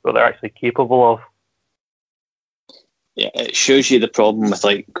actually capable of. Yeah, it shows you the problem with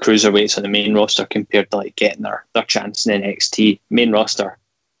like cruiserweights on the main roster compared to like getting their chance in NXT main roster.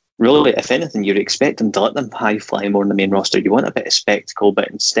 Really, if anything, you'd expect them to let them high fly more on the main roster. You want a bit of spectacle, but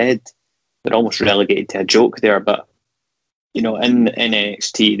instead they're almost relegated to a joke there. But in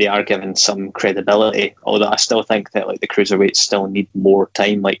NXT they are given some credibility. Although I still think that like the cruiserweights still need more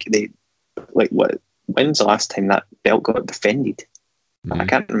time. When's the last time that belt got defended? I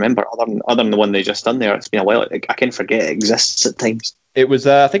can't remember other than the one they just done there. It's been a while. I can forget it exists at times. It was,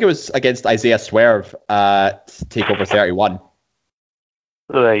 I think it was against Isaiah Swerve at TakeOver 31.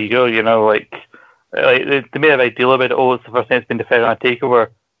 So there you go. They made a big deal about it. Oh, it's the first time it's been defended on a TakeOver,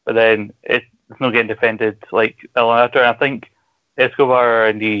 but then it's not getting defended like long after. And I think Escobar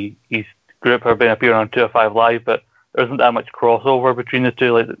and his group have been appearing on 205 Live, but there isn't that much crossover between the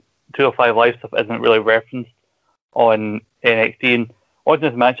two. Like the 205 Live stuff isn't really referenced on NXT. And watching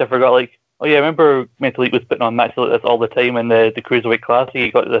this match, I forgot, remember Metalik was putting on matches like this all the time in the Cruiserweight Classic. He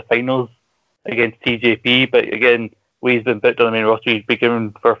got to the finals against TJP, but again, he's been booked on the main roster. He's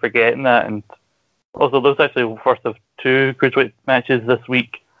beginning for forgetting that. And also, there was actually the first of two Cruiserweight matches this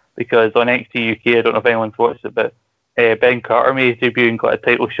week, because on NXT UK, I don't know if anyone's watched it, but Ben Carter made his debut and got a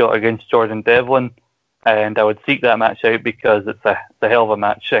title shot against Jordan Devlin, and I would seek that match out because it's a hell of a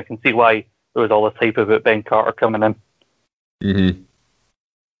match. I can see why there was all this hype about Ben Carter coming in. Mm-hmm.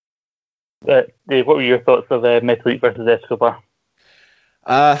 Dave, what were your thoughts of Metalik versus Escobar?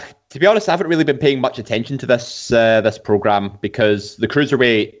 To be honest, I haven't really been paying much attention to this program, because the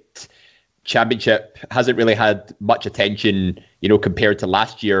Cruiserweight Championship hasn't really had much attention, compared to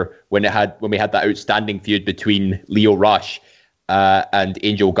last year when we had that outstanding feud between Lio Rush and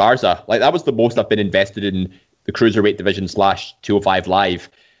Angel Garza. Like, that was the most I've been invested in the Cruiserweight division / 205 Live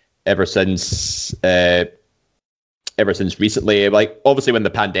ever since recently. Like, obviously when the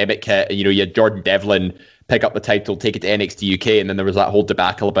pandemic hit, you had Jordan Devlin pick up the title, take it to NXT UK, and then there was that whole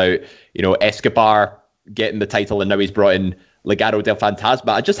debacle about, Escobar getting the title, and now he's brought in Legado del Fantasma.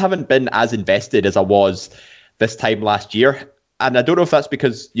 I just haven't been as invested as I was this time last year. And I don't know if that's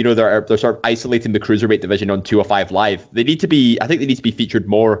because, they're sort of isolating the Cruiserweight division on 205 Live. I think they need to be featured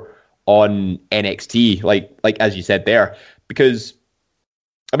more on NXT, like as you said there. Because,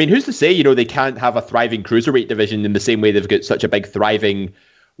 I mean, who's to say, they can't have a thriving Cruiserweight division in the same way they've got such a big thriving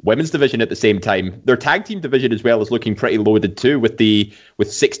women's division at the same time. Their tag team division as well is looking pretty loaded too, with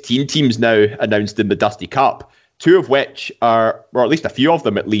 16 teams now announced in the Dusty Cup, two of which are, or at least a few of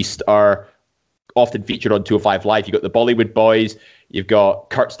them at least, are often featured on 205 Live. You've got the Bollywood Boys, you've got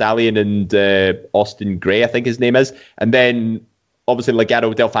Kurt Stallion and Austin Gray, I think his name is, and then obviously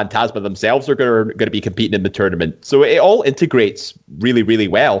Legado del Fantasma themselves are going to be competing in the tournament. So it all integrates really, really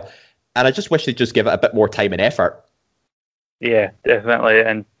well, and I just wish they'd just give it a bit more time and effort. Yeah, definitely.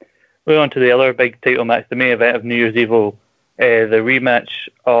 And moving on to the other big title match, the main event of New Year's Eve, the rematch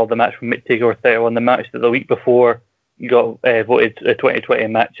of the match from TakeOver 31, the match that the week before got voted a 2020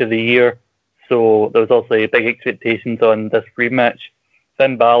 match of the year. So there was also big expectations on this rematch.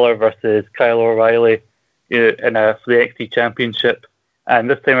 Finn Balor versus Kyle O'Reilly for the NXT Championship.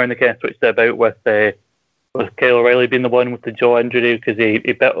 And this time around they kind of switched it about with Kyle O'Reilly being the one with the jaw injury, because he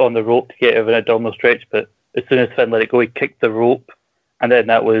bit on the rope to get out of an abdominal stretch, but as soon as Finn let it go, he kicked the rope, and then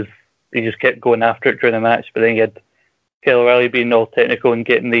he just kept going after it during the match. But then you had Kyle O'Reilly being all technical and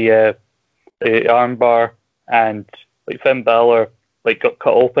getting the arm bar, and Finn Balor got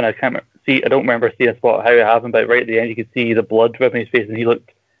cut open. I don't remember seeing a spot how it happened, but right at the end you could see the blood dripping his face, and he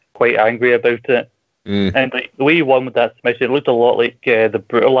looked quite angry about it. And the way he won with that submission, it looked a lot like the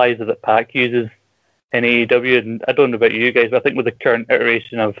brutalizer that Pac uses in AEW. And I don't know about you guys, but I think with the current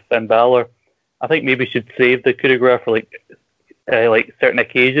iteration of Finn Balor, I think maybe should save the coup de grace for certain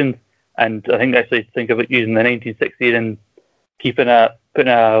occasions, and I think actually think about using the 1916 and putting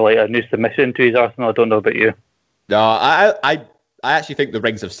a new submission to his arsenal. I don't know about you. No, I actually think the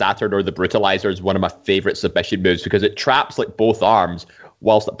Rings of Saturn or the Brutalizer is one of my favourite submission moves, because it traps both arms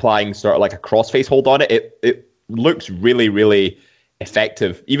whilst applying sort of a crossface hold on it. It looks really, really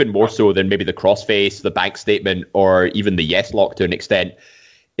effective, even more so than maybe the crossface, the bank statement, or even the yes lock to an extent.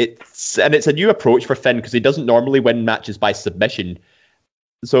 It's a new approach for Finn, because he doesn't normally win matches by submission.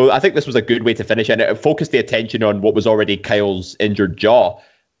 So I think this was a good way to finish, and it focused the attention on what was already Kyle's injured jaw.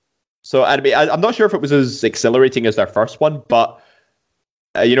 So I mean, I'm not sure if it was as exhilarating as their first one, but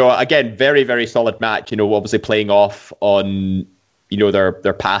again, very, very solid match. Obviously playing off on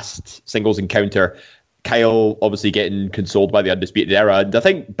their past singles encounter. Kyle obviously getting consoled by the Undisputed Era, and I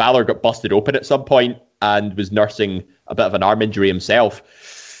think Balor got busted open at some point and was nursing a bit of an arm injury himself.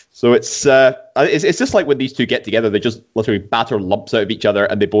 So it's just like when these two get together, they just literally batter lumps out of each other,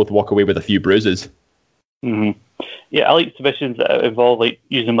 and they both walk away with a few bruises. Mm-hmm. Yeah, I like submissions that involve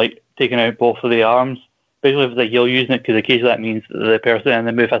using taking out both of the arms, especially if it's a heel using it, because occasionally that means that the person in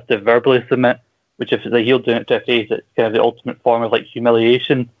the move has to verbally submit. Which if it's a heel doing it to a face, it's kind of the ultimate form of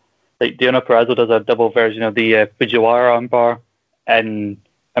humiliation. Like Deonna Purrazzo does a double version of the Fujiwara armbar in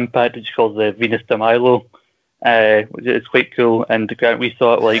Impact, which is called the Venus de Milo, which is quite cool. And Grant, we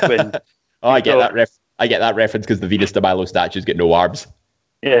saw it when. I get that reference because the Venus de Milo statues get no arms.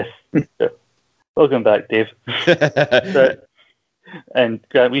 Yes. Welcome back, Dave. And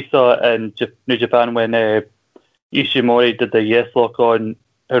Grant, we saw it in New Japan when Ishimori did the yes lock on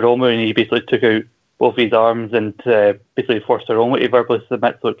Hiromu, and he basically took out both his arms and basically forced Hiromu to verbally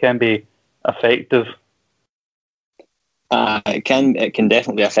submit, so it can be effective. It can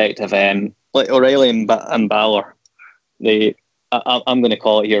definitely be effective. Like O'Reilly and Balor, I'm going to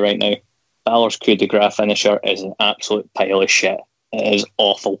call it here right now. Balor's coup de grace finisher is an absolute pile of shit. It is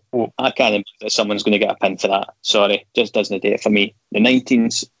awful. I can't believe that someone's going to get a pin for that. Sorry, just doesn't do it for me. The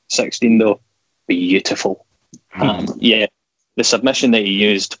 1916 though, beautiful. Yeah. The submission that he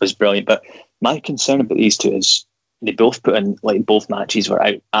used was brilliant, but my concern about these two is they both put in, both matches were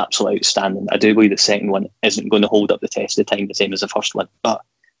absolutely outstanding. I do believe the second one isn't going to hold up the test of time the same as the first one, but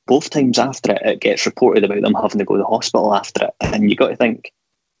both times after it gets reported about them having to go to the hospital after it, and you got to think,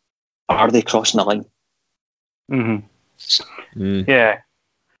 are they crossing the line? Mm-hmm. Yeah,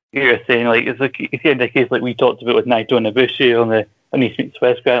 you're saying it's in the case we talked about with Naito and Ibushi on East Meets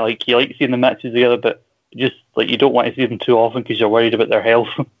West, Grant. You like seeing the matches together, but just you don't want to see them too often because you're worried about their health.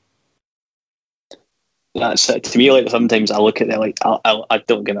 That's it. To me, sometimes I look at it I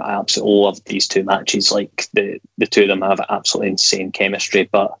don't give it. I absolutely love these two matches. The two of them have absolutely insane chemistry.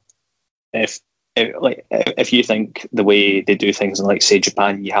 But if you think the way they do things in say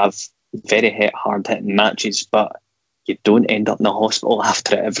Japan, you have very hard hitting matches, but you don't end up in the hospital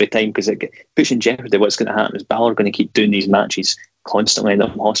after it every time because it puts in jeopardy. What's going to happen is Balor going to keep doing these matches, constantly end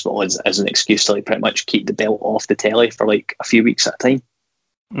up in hospital as an excuse to pretty much keep the belt off the telly for a few weeks at a time.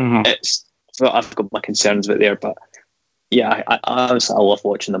 Mm-hmm. I've got my concerns about there, but yeah, I honestly love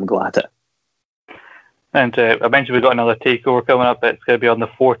watching them go at it. And I mentioned we've got another takeover coming up. It's going to be on the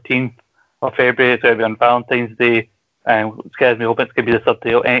 14th of February. It's going to be on Valentine's Day, and it scares me hoping it's going to be the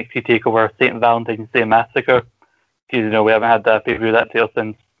subtitle NXT Takeover St. Valentine's Day Massacre. Because we haven't had that pay-per-view that title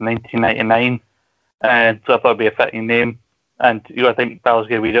since 1999, and so I thought it'd be a fitting name. And I think Balor's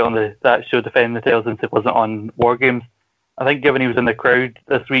going to be on that show defending the title since it wasn't on War Games. I think given he was in the crowd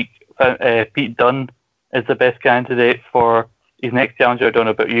this week, Pete Dunne is the best candidate for his next challenger. I don't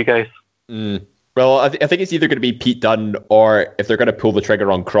know about you guys. Well, I think it's either going to be Pete Dunne, or if they're going to pull the trigger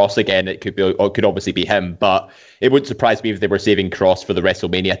on Cross again, it could obviously be him. But it wouldn't surprise me if they were saving Cross for the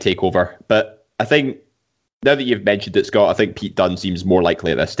WrestleMania takeover. But I think now that you've mentioned it, Scott, I think Pete Dunne seems more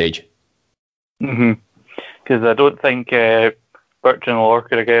likely at this stage. Mm-hmm. Because I don't think Bertrand and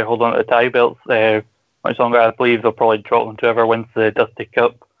Lorca are going to hold on to the tie belts much longer. I believe they'll probably drop them to whoever wins the Dusty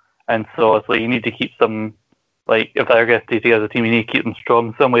Cup. And so it's you need to keep some, if they're going to stay together as a team, you need to keep them strong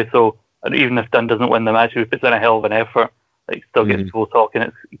in some way. So even if Dunne doesn't win the match, if it's in a hell of an effort, still gets people talking,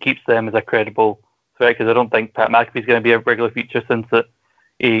 it keeps them as a credible threat. Because I don't think Pat McAfee's going to be a regular feature since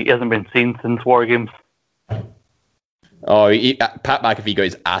he hasn't been seen since War Games. Oh, Pat McAfee got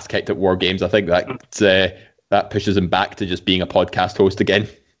his ass kicked at War Games. I think that pushes him back to just being a podcast host again.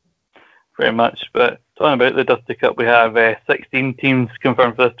 Very much. But talking about the Dusty Cup, we have 16 teams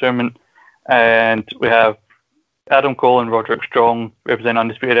confirmed for this tournament, and we have Adam Cole and Roderick Strong representing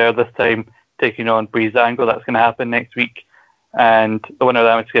Undisputed Era this time, taking on Breezango. That's going to happen next week, and the winner of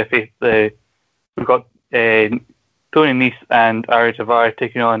that is going to face we've got Tony Nese and Ari Tavares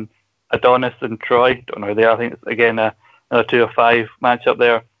taking on Adonis and Troy. Don't know who they are. I think it's again another 2 of 5 matchup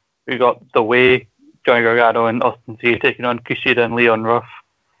there. We've got The Way, Johnny Gargano and Austin Theory taking on Kushida and Leon Ruff.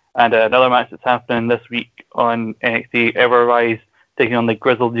 And another match that's happening this week on NXT, Ever Rise taking on the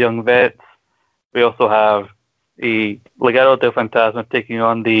Grizzled Young Vets. We also have the Legado del Fantasma taking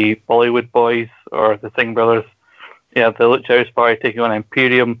on the Bollywood Boys, or the Singh Brothers. You have the Lucha House Party taking on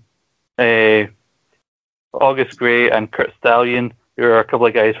Imperium, August Gray and Kurt Stallion, who are a couple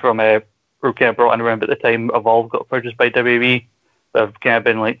of guys from who kind of brought in around at the time Evolve got purchased by WWE. that have kind of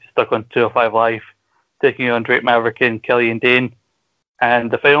been like stuck on 205 Live, taking on Drake Maverick and Killian Dane.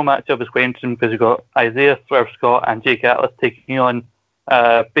 And the final matchup is quite interesting because we've got Isaiah, Swerve Scott, and Jake Atlas taking on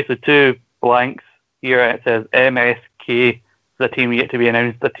basically two blanks here. It says MSK, the team yet to be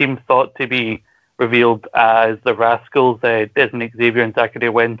announced. The team thought to be revealed as the Rascals, Desmond Xavier and Zachary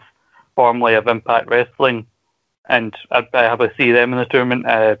Wentz, formerly of Impact Wrestling. And I'd have to see them in the tournament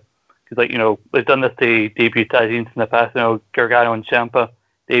because, they've done this to debut tag teams in the past. Gargano and Ciampa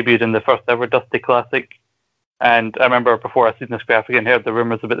debuted in the first ever Dusty Classic. And I remember before I seen this graphic and heard the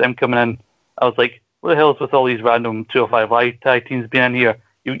rumours about them coming in, I was like, what the hell is with all these random 205 Live tag teams being in here?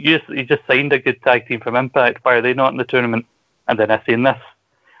 You just signed a good tag team from Impact. Why are they not in the tournament? And then I seen this.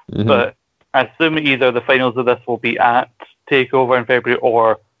 Mm-hmm. But I assume either the finals of this will be at TakeOver in February,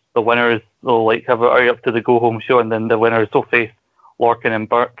 or the winners will have it up to the go home show, and then the winners will face Lorcan and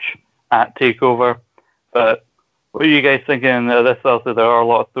Birch at TakeOver. But what are you guys thinking of this? Also, there are a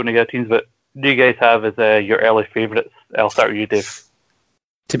lot of Tony Guy teams, but who do you guys have as your early favourites? I'll start with you, Dave.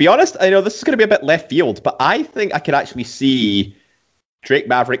 To be honest, I know this is going to be a bit left field, but I think I could actually see Drake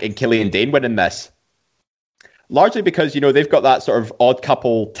Maverick and Killian Dane winning this. Largely because, they've got that sort of odd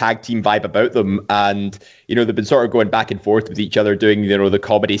couple tag team vibe about them. And, they've been sort of going back and forth with each other doing, the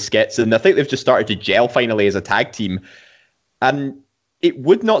comedy skits. And I think they've just started to gel finally as a tag team. And it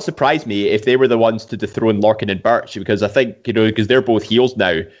would not surprise me if they were the ones to dethrone Lorcan and Birch, because I think, because they're both heels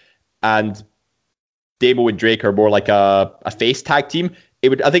now. And Damo and Drake are more like a face tag team.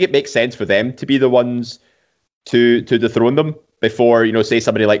 I think it makes sense for them to be the ones to dethrone them before, say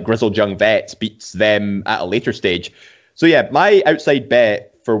somebody like Grizzled Young Vets beats them at a later stage. So yeah, my outside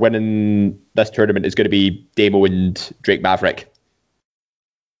bet for winning this tournament is going to be Damo and Drake Maverick.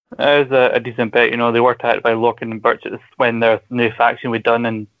 That was a decent bet. They were tagged by Lorcan and Birch when their new faction was done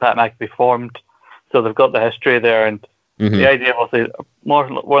and Pat McAfee formed. So they've got the history there. And the idea, obviously, more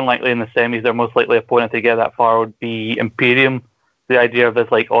than likely in the semis, their most likely opponent to get that far would be Imperium. The idea of this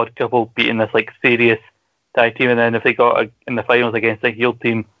odd couple beating this serious tag team, and then if they got in the finals against a heel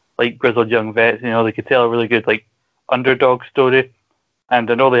team like Grizzled Young Vets, they could tell a really good underdog story. And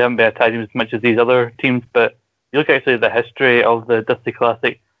I know they haven't been a tag team as much as these other teams, but you look actually at the history of the Dusty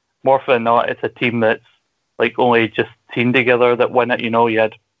Classic, more often than not, it's a team that's only just teamed together that win it. You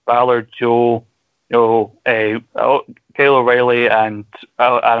had Balor, Joe, Kyle O'Reilly and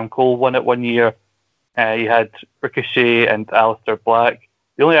Adam Cole won it one year. You had Ricochet and Aleister Black.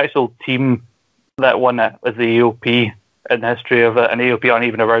 The only actual team that won it was the AOP in the history of it, and AOP aren't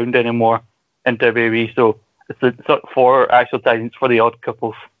even around anymore in WWE. So it's sort of 4 actual titles for the odd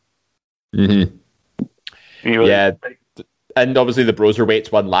couples. Mm-hmm. Yeah, and obviously the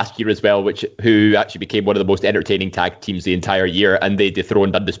Broserweights won last year as well, who actually became one of the most entertaining tag teams the entire year, and they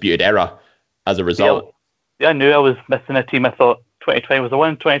dethroned Undisputed Era as a result. Yeah, I knew I was missing a team. I thought 2020 was the one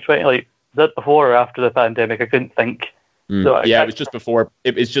in 2020. Was that before or after the pandemic? I couldn't think. So it was just before.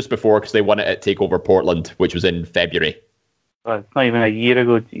 It was just before because they won it at TakeOver Portland, which was in February. Well, it's not even a year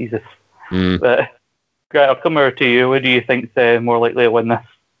ago, Jesus. But Grant, I'll come over to you. What do you think's more likely to win this?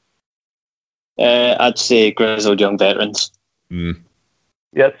 I'd say Grizzled Young Veterans.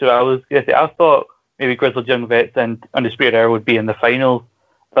 Yeah, so I was going to say, I thought maybe Grizzled Young Vets and Undisputed Era would be in the finals,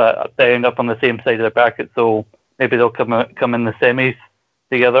 but they end up on the same side of the bracket, so maybe they'll come in the semis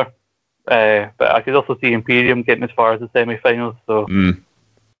together. But I could also see Imperium getting as far as the semi-finals. So,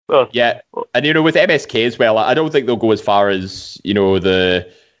 yeah, and with MSK as well, I don't think they'll go as far as the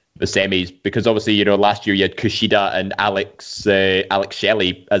semis, because obviously last year you had Kushida and Alex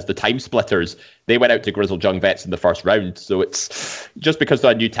Shelley as the time splitters. They went out to Grizzled Young Vets in the first round, so it's just because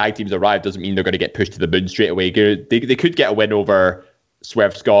the new tag teams arrived doesn't mean they're going to get pushed to the moon straight away. They could get a win over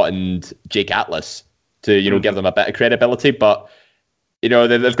Swerve Scott and Jake Atlas to give them a bit of credibility, but they've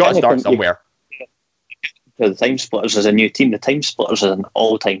got to start somewhere. The Time Splitters is a new team. The Time Splitters is an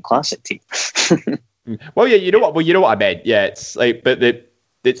all-time classic team. Well, yeah, you know what I meant. Yeah, it's but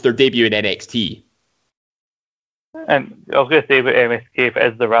it's their debut in NXT. And I was going to say about MSK, if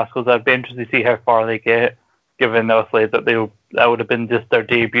it is the Rascals, I'd be interested to see how far they get, given obviously that that would have been just their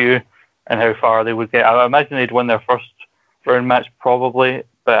debut, and how far they would get. I imagine they'd win their first round match probably,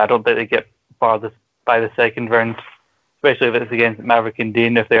 but I don't think they get far by the second round, especially if it's against Maverick and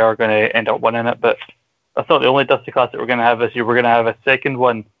Dane, if they are going to end up winning it. But that's not the only Dusty Classic we're going to have this year. We're going to have a second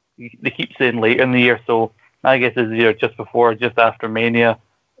one. They keep saying later in the year, so I guess it's either just before or just after Mania,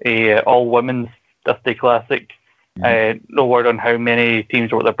 a all-women's Dusty Classic. No word on how many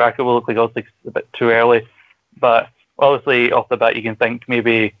teams or what the bracket will look like. Obviously, it's a bit too early. But obviously, off the bat, you can think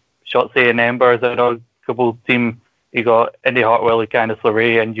maybe Shotzi and Ember as a couple team. You got Indy Hartwell and Candice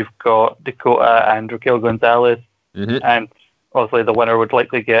LeRae, and you've got Dakota and Raquel Gonzalez. And obviously the winner would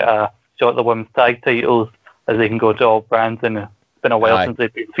likely get a shot at the women's tag titles as they can go to all brands, and it's been a while since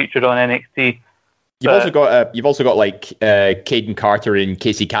they've been featured on NXT. You've also got like Caden Carter and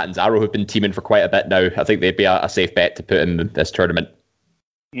Casey Catanzaro who've been teaming for quite a bit now. I think they'd be a safe bet to put in this tournament.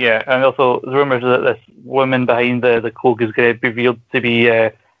 Yeah, and also there's rumours that this woman behind the cloak is going to be revealed to be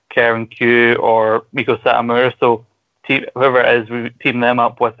Karen Q or Miko Satomura. So whoever it is, we team them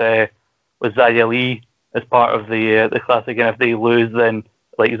up with Xia Li as part of the classic. And if they lose, then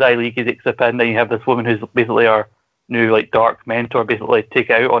like Xia Li takes a pin. Then you have this woman who's basically our new like dark mentor, basically take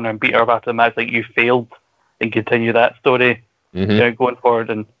it out on her and beat her up after the match, like you failed, and continue that story going forward.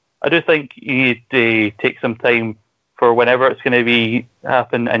 And I do think you need to take some time for whenever it's going to be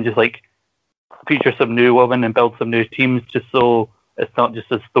happen and just like feature some new women and build some new teams, just so it's not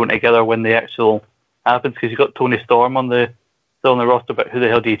just as thrown together when the actual happens. Because you've got Tony Storm still on the roster, but who the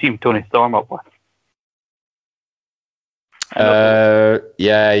hell do you team Tony Storm up with?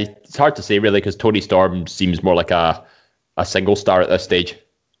 Yeah, it's hard to say really because Tony Storm seems more like a single star at this stage.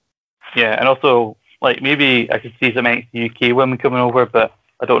 Yeah, and also like maybe I could see some NXT UK women coming over, but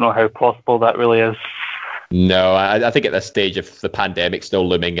I don't know how possible that really is. No, I think at this stage, if the pandemic's still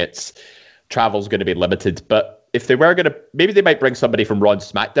looming, travel's going to be limited. But if they were going to, maybe they might bring somebody from Raw and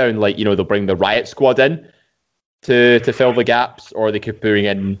SmackDown, like they'll bring the Riot Squad in to fill the gaps, or they could bring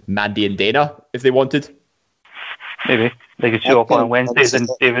in Mandy and Dana if they wanted. Maybe they could show up on Wednesdays and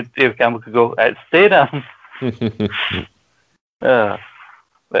David Campbell could go, "It's Dana." I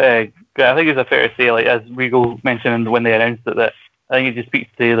think it's fair to say, like as Regal mentioned when they announced it, that I think it just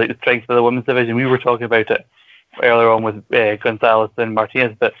speaks to like the strength of the women's division. We were talking about it earlier on with Gonzalez and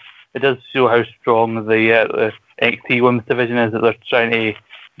Martinez, but it does show how strong the NXT women's division is, that they're trying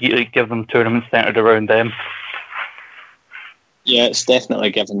to give them tournaments centered around them. Yeah, it's definitely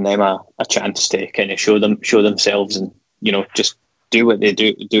giving them a chance to kind of show themselves and just do what they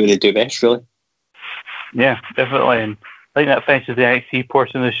do best, really. Yeah, definitely. And I think that finishes the NXT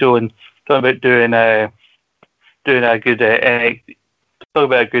portion of the show. And talking about doing a good NXT, talk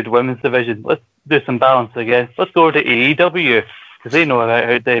about a good women's division. Let's do some balance again. Let's go to AEW because they know about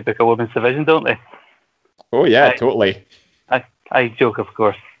how to book a women's division, don't they? Oh yeah, totally. I joke, of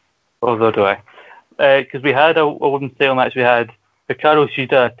course. Although do I? Because we had a women's title match. We had Hikaru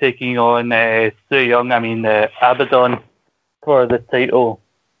Shida taking on Abaddon for the title.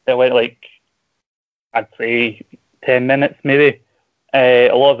 It went like, I'd say 10 minutes maybe.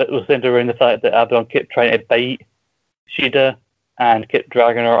 A lot of it was centered around the fact that Abaddon kept trying to bite Shida and kept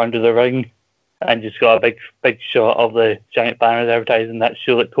dragging her under the ring, and just got a big shot of the giant banners advertising that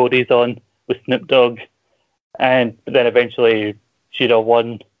show that Cody's on with Snoop Dogg. But then eventually Shida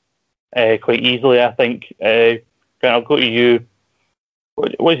won quite easily, I think. Grant, I'll go to you.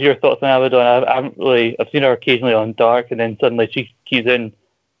 What's your thoughts on Abaddon? I've seen her occasionally on Dark, and then suddenly she keys in.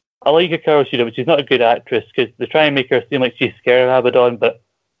 I like Hikaru Shida, but she's not a good actress because they try and make her seem like she's scared of Abaddon, but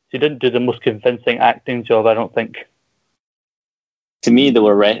she didn't do the most convincing acting job, I don't think. To me, they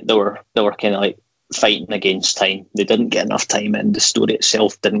were kind of like fighting against time. They didn't get enough time in. The story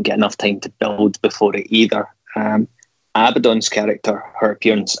itself didn't get enough time to build before it either. Abaddon's character, her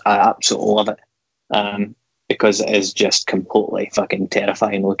appearance, I absolutely love it because it is just completely fucking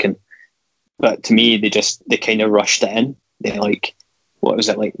terrifying looking. But to me, they kind of rushed it in. They what was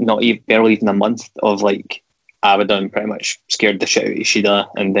it, like barely even a month of like Abaddon pretty much scared the shit out of Shida,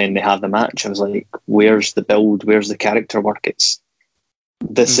 and then they have the match. I was like, where's the build? Where's the character work?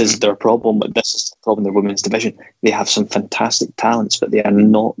 This is their problem, but this is the problem in the women's division. They have some fantastic talents, but they are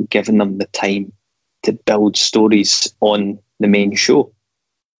not giving them the time to build stories on the main show.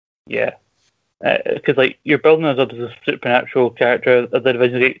 Yeah. Because you're building us up as a supernatural character of the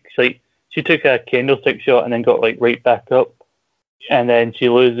division. Like, she took a candlestick shot and then got right back up. And then she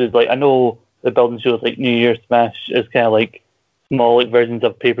loses. I know the building shows like New Year's Smash is kind of like small versions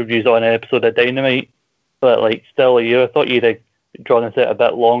of pay-per-views on an episode of Dynamite, but still, I thought you'd have drawn this out a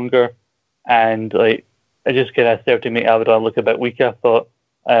bit longer, and it just kind of served to make Abaddon look a bit weak. I thought.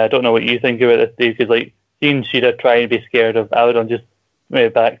 I don't know what you think about this, Dave, because seeing Shida try and be scared of Abaddon just maybe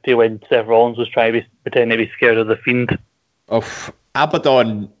back to when Seth Rollins was trying to pretend to be scared of the Fiend.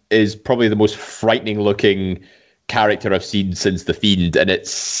 Abaddon is probably the most frightening looking character I've seen since the Fiend, and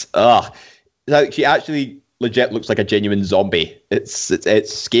it's she actually legit looks like a genuine zombie. It's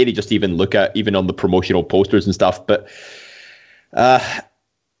scary just to even look at, even on the promotional posters and stuff. But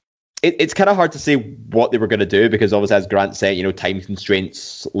it's kind of hard to say what they were going to do because obviously, as Grant said, time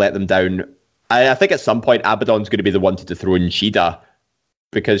constraints let them down. I think at some point Abaddon's going to be the one to dethrone Shida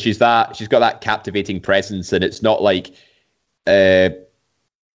because she's got that captivating presence, and it's not like it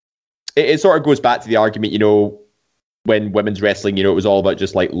sort of goes back to the argument, when women's wrestling, it was all about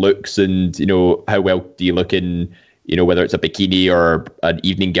just like looks and, how well do you look in, whether it's a bikini or an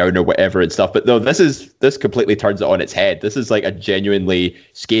evening gown or whatever and stuff. But no, this completely turns it on its head. This is like a genuinely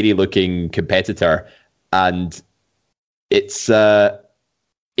scary looking competitor. And it's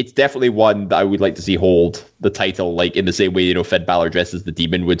definitely one that I would like to see hold the title, like in the same way, Finn Balor dressed as the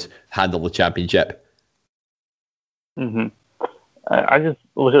Demon would handle the championship. Mm-hmm. I just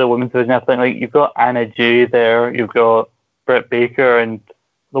look at the women's division. I think like you've got Anna Jay there, you've got Britt Baker, and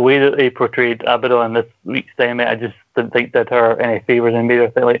the way that they portrayed Abaddon this week's Dynamite, I just didn't think did her any favors and made her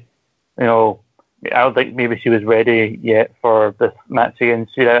think like, I don't think maybe she was ready yet for this match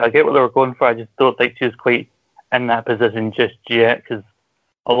against Shida. I get what they were going for. I just don't think she was quite in that position just yet, because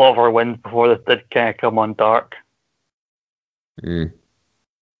a lot of her wins before this did kind of come on dark. Mm.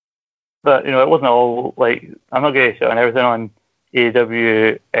 But, it wasn't all like, I'm not going to shit on everything on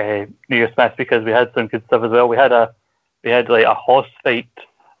AEW New Year's Smash, because we had some good stuff as well. We had like a horse fight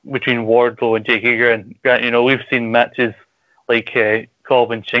between Wardlow and Jake Hager, and we've seen matches like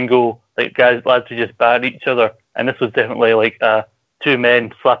Cobb and Shingo, like lads who just batter each other, and this was definitely like a two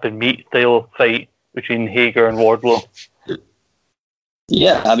men slapping meat style fight between Hager and Wardlow.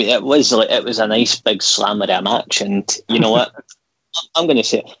 Yeah, I mean, it was a nice big slam of a match, and you know what? I'm going to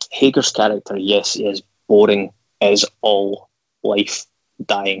say Hager's character, yes, he is boring as all life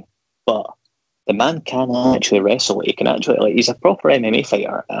dying, but the man can actually wrestle. He can actually, he's a proper MMA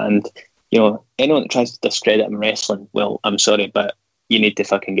fighter, and anyone that tries to discredit him wrestling, well, I'm sorry, but you need to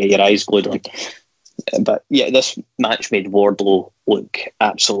fucking get your eyes glued on. But yeah, this match made Wardlow look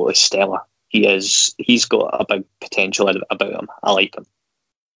absolutely stellar. He's got a big potential about him. I like him.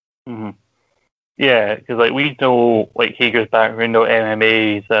 Mm-hmm. Yeah, because like we know like Hager's background,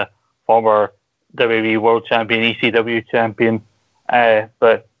 MMA. He's a former WWE World Champion, ECW champion.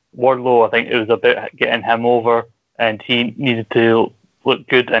 But Wardlow, I think it was about getting him over, and he needed to look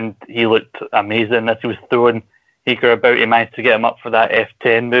good, and he looked amazing as he was throwing Hager about. He managed to get him up for that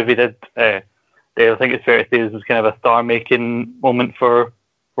F10 move he did. I think it's fair to say this was kind of a star-making moment for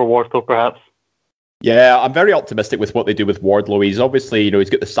Wardlow, perhaps. Yeah, I'm very optimistic with what they do with Wardlow. He's obviously, he's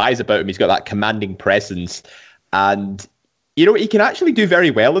got the size about him. He's got that commanding presence. And, he can actually do very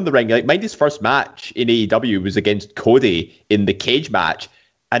well in the ring. Like, mind his first match in AEW was against Cody in the cage match.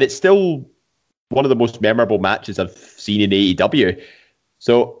 And it's still one of the most memorable matches I've seen in AEW.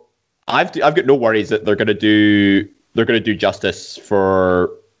 So I've got no worries that they're going to do justice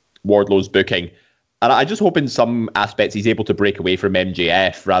for Wardlow's booking. And I just hope in some aspects he's able to break away from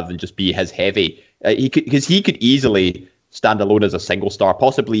MJF rather than just be his heavy. Because he could easily stand alone as a single star,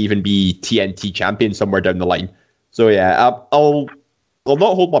 possibly even be TNT champion somewhere down the line. So yeah, I'll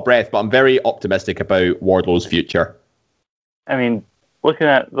not hold my breath, but I'm very optimistic about Wardlow's future. I mean, looking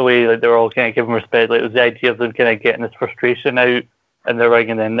at the way they're all kind of giving respect, it was the idea of them kind of getting this frustration out in the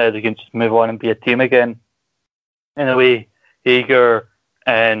ring, and then now they can just move on and be a team again. In a way, Hager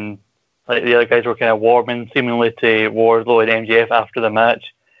and the other guys were kind of warming seemingly to Wardlow and MJF after the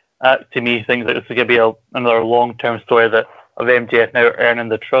match. To me, things like this is going to be another long-term story of MJF now earning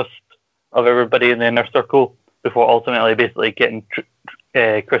the trust of everybody in the inner circle before ultimately basically getting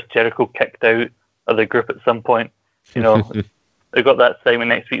Chris Jericho kicked out of the group at some point. They've got that segment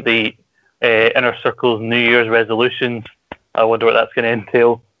next week, the inner circle's New Year's resolutions. I wonder what that's going to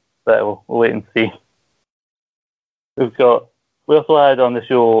entail, but we'll wait and see. We also had on the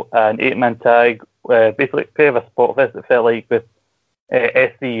show an 8-man tag, basically kind of a spot fest, it felt like, with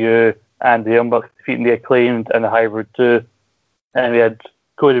SCU and the Young Bucks defeating the Acclaimed and the Hybrid 2. And we had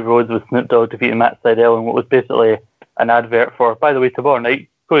Cody Rhodes with Snoop Dogg defeating Matt Sydal in what was basically an advert for, by the way, tomorrow night,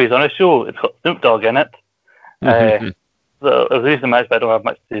 Cody's on a show, it's got Snoop Dogg in it. So it was a decent match, but I don't have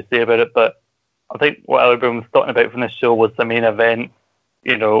much to say about it. But I think what everyone was talking about from this show was the main event.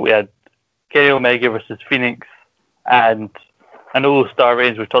 We had Kenny Omega versus Phoenix, and I know Star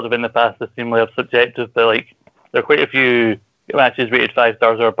Ratings we've talked about in the past, they seem like subjective, but there are quite a few matches rated 5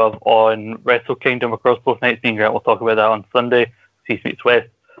 stars or above on Wrestle Kingdom across both nights. Being Grant, we'll talk about that on Sunday, East meets West.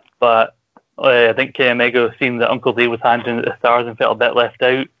 But I think Kenny Omega seen that Uncle Dave was handing out the stars and felt a bit left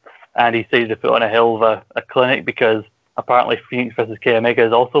out, and he decided to put on a hell of a clinic, because apparently Phoenix versus Kenny Omega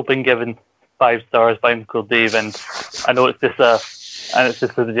has also been given 5 stars by Uncle Dave. And I know it's just a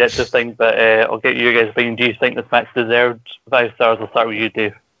subjective thing, but I'll get you guys' opinion. Do you think this match deserved 5 stars? I'll start with you,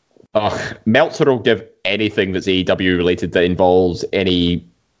 Dave. Meltzer will give anything that's AEW related that involves any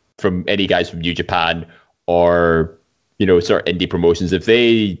guys from New Japan or sort of indie promotions. If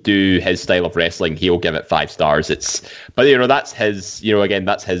they do his style of wrestling, he'll give it 5 stars. But that's his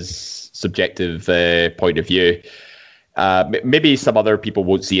that's his subjective point of view. Maybe some other people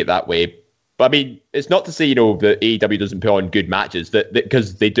won't see it that way, But I mean, it's not to say, that AEW doesn't put on good matches,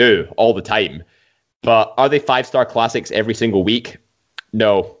 because they do all the time. But are they 5-star classics every single week?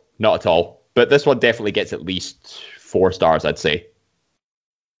 No, not at all. But this one definitely gets at least 4 stars, I'd say.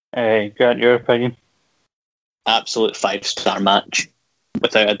 Grant, your opinion? Absolute 5-star match,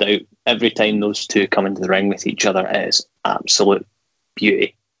 without a doubt. Every time those two come into the ring with each other, it is absolute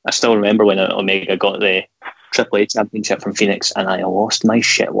beauty. I still remember when Omega got the AAA championship from Phoenix, and I lost my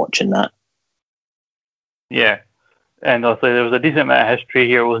shit watching that. Yeah, and also there was a decent amount of history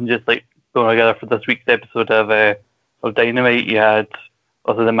here. It wasn't just like going together for this week's episode of Dynamite. You had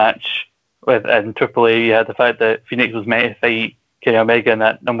also the match in AAA. You had the fact that Phoenix was meant to fight Kenny Omega in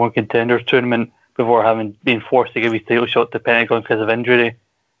that number 1 contenders tournament before having been forced to give his title shot to Pentagon because of injury.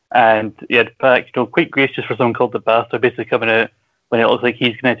 And you had Pac, quite gracious for someone called the Bastard, basically coming out when it looks like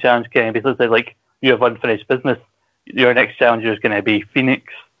he's going to challenge Kenny. Basically said, like, you have unfinished business. Your next challenger is going to be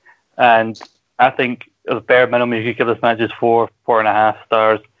Phoenix. And I think as a bare minimum, you could give this match just 4.5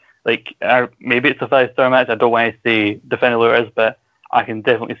 stars. Like, maybe it's a 5-star match. I don't want to say definitively it is, but I can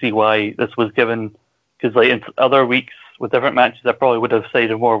definitely see why this was given. Because, like, in other weeks with different matches, I probably would have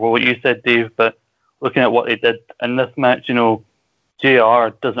sided more with what you said, Dave. But looking at what they did in this match, JR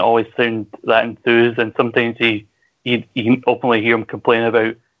doesn't always sound that enthused, and sometimes you can openly hear him complain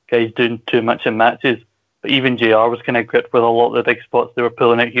about guys doing too much in matches. But even JR was kind of gripped with a lot of the big spots they were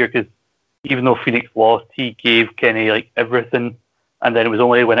pulling out here, because even though Phoenix lost, he gave Kenny like everything, and then it was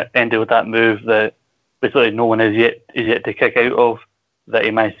only when it ended with that move that basically no one is yet to kick out of that he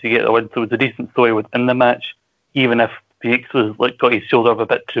managed to get the win. So it was a decent story within the match, even if Phoenix was like got his shoulder up a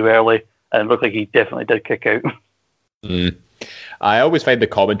bit too early, and it looked like he definitely did kick out. I always find the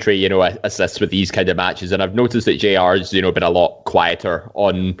commentary, assists with these kind of matches, and I've noticed that JR's, been a lot quieter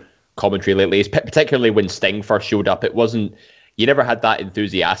on commentary lately, particularly when Sting first showed up. It wasn't, you never had that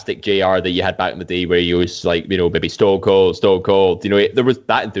enthusiastic JR that you had back in the day where you was like, maybe Stone Cold. There was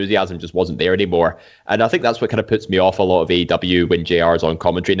that enthusiasm just wasn't there anymore. And I think that's what kind of puts me off a lot of AEW when JR's on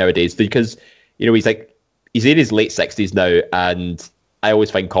commentary nowadays, because, he's in his late 60s now, and I always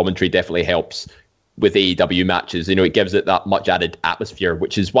find commentary definitely helps with AEW matches. It gives it that much added atmosphere,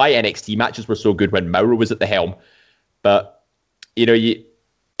 which is why NXT matches were so good when Mauro was at the helm. But,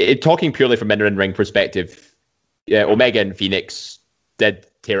 talking purely from an in-ring perspective, Omega and Phoenix did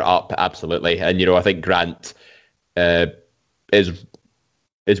tear it up, absolutely. And, I think Grant is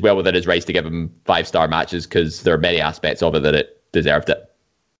well within his rights to give him 5-star matches, because there are many aspects of it that it deserved it.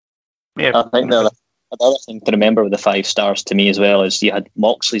 Yeah, I think the other thing to remember with the 5 stars to me as well is you had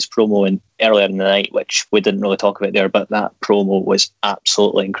Moxley's promo earlier in the night, which we didn't really talk about there, but that promo was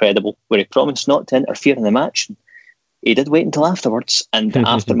absolutely incredible, where he promised not to interfere in the match. He did wait until afterwards, and the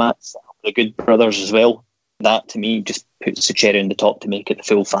aftermath, the Good Brothers as well. That to me just puts the cherry on the top to make it the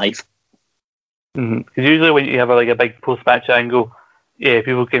full 5. Because usually when you have a big post-match angle,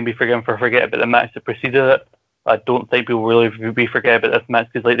 people can be forgiven for forgetting about the match that preceded it. I don't think people really be forgetting about this match,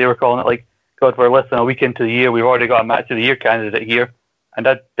 because they were calling it God, we're less than a week into the year. We've already got a match of the year candidate here, and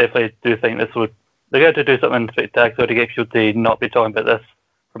I definitely do think they got to do something spectacular to get people to not be talking about this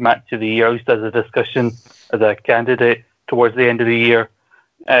for match of the year, at least as a discussion as a candidate towards the end of the year.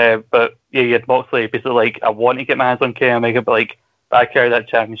 But you had Moxley basically I want to get my hands on Kenny Omega, but I carried that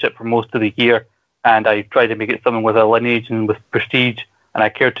championship for most of the year, and I tried to make it something with a lineage and with prestige, and I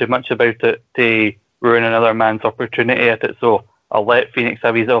cared too much about it to ruin another man's opportunity at it. So I'll let Phoenix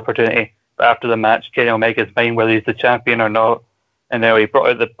have his opportunity. But after the match, Kenny Omega's mine, whether he's the champion or not. And then he brought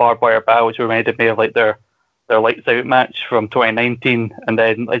out the barbed wire battle, which reminded me of their lights out match from 2019. And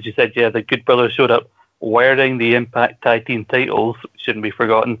then, as you said, the Good Brothers showed up wearing the Impact Tag Team titles, shouldn't be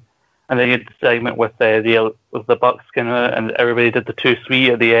forgotten. And then you had the segment with the Bucks and everybody did the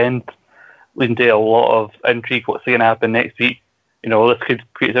 2-3 at the end, leading to a lot of intrigue. What's going to happen next week? This could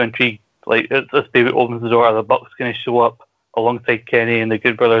create some intrigue. This baby opens the door. Are the Bucks going to show up alongside Kenny and the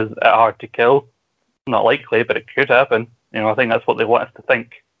Good Brothers at Hard to Kill? Not likely, but it could happen. I think that's what they want us to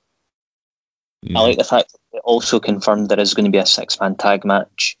think. I like the fact that they also confirmed there is going to be a 6-man tag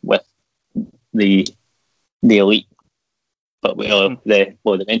match with the Elite. But they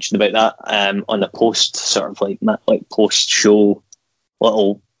mentioned about that on the post post show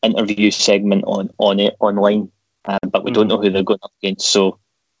little interview segment on it online. But we don't know who they're going up against, so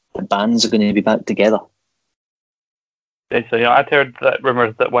the bands are going to be back together. So, I'd heard that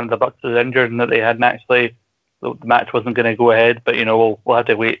rumours that one of the Bucks was injured and that they hadn't actually, the match wasn't going to go ahead. But we'll have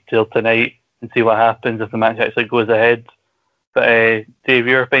to wait till tonight and see what happens if the match actually goes ahead. But Dave,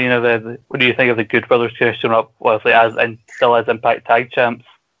 your opinion of what do you think of the Good Brothers showing up, obviously still as Impact Tag Champs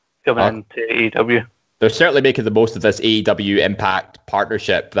coming into AEW? they're certainly making the most of this AEW Impact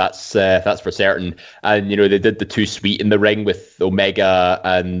partnership. That's for certain. And they did the Too Sweet in the ring with Omega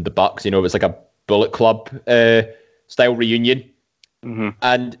and the Bucks. It was like a Bullet Club style reunion. Mm-hmm.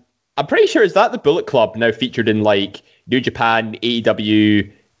 And I'm pretty sure, is that the Bullet Club now featured in like New Japan,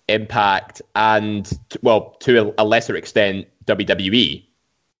 AEW, Impact, and to a lesser extent WWE?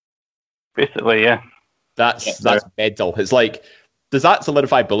 Basically, yeah. That's mental. It's like, does that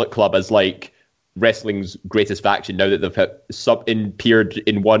solidify Bullet Club as like wrestling's greatest faction now that they've appeared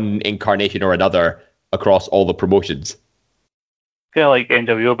in one incarnation or another across all the promotions? Kind of like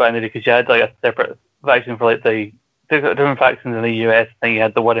NWO back in the day, because you had like a separate faction for like the different factions in the US, then you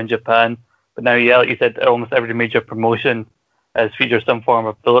had the one in Japan, but now, like you said, almost every major promotion has featured some form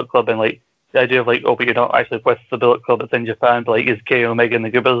of Bullet Club, and like the idea of like, but you're not actually with the Bullet Club that's in Japan, but like, is Kenny Omega and the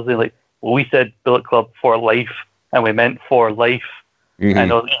Good Brothers, like, well, we said Bullet Club for life, and we meant for life. Mm-hmm.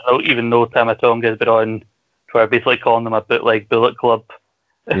 And even though Tama Tonga has been on Twitter basically calling them a bit like Bullet Club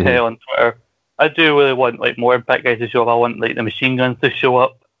on Twitter, I do really want like more Impact guys to show up. I want like the Machine Guns to show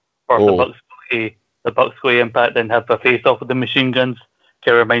up, or if the Bucks go Impact, then have a face off with the Machine Guns.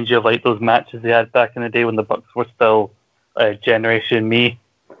 Can remind you of like those matches they had back in the day when the Bucks were still Generation Me.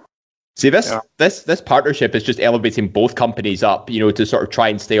 See, this partnership is just elevating both companies up, to sort of try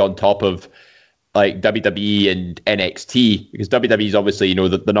and stay on top of like WWE and NXT, because WWE is obviously,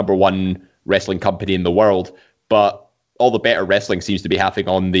 the number one wrestling company in the world, but all the better wrestling seems to be happening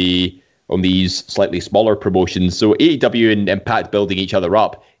on these slightly smaller promotions. So AEW and Impact building each other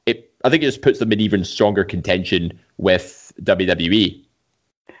up, I think it just puts them in even stronger contention with WWE.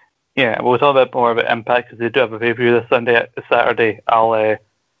 Yeah, we'll talk a bit more about Impact because they do have a pay-per-view this Saturday. I'll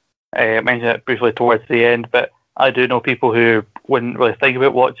mention it briefly towards the end, but I do know people who wouldn't really think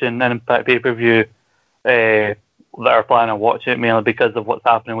about watching an Impact pay-per-view that are planning on watching it mainly because of what's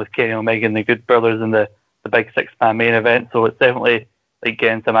happening with Kenny Omega and the Good Brothers and the big six-man main event. So it's definitely like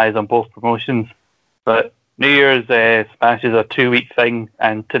getting some eyes on both promotions. But New Year's Smash is a 2-week thing,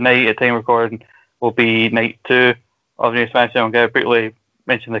 and tonight at time recording will be night 2 of New Year's Smash. I'm going to briefly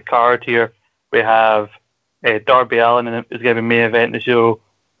mention the card here. We have Darby Allin is going to be main event the show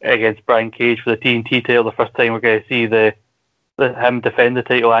against Brian Cage for the TNT title. The first time we're going to see him defend the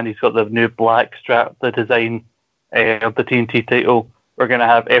title, and he's got the new black strap, the design of the TNT title. We're going to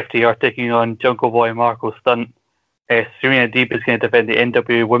have FTR taking on Jungle Boy Marco Stunt. Serena Deeb is going to defend the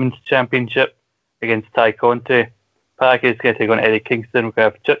NWA Women's Championship against Ty Conti. Pac is going to take on Eddie Kingston. We're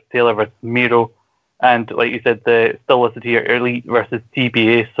going to have Chuck Taylor versus Miro. And like you said, still listed here, Elite versus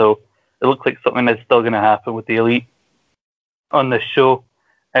TBA. So it looks like something is still going to happen with the Elite on this show.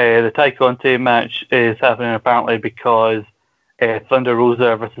 The Ty Conti match is happening apparently because Thunder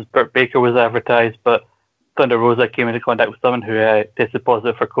Rosa versus Britt Baker was advertised, but Thunder Rosa came into contact with someone who tested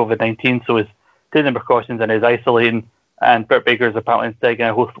positive for COVID-19, so is taking precautions and is isolating. And Britt Baker is apparently instead going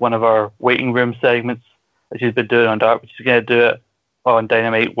to host one of our waiting room segments that she's been doing on Dark, but she's going to do it on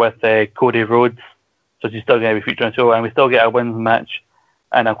Dynamite with Cody Rhodes. So she's still going to be featured on the show, and we still get a women's match.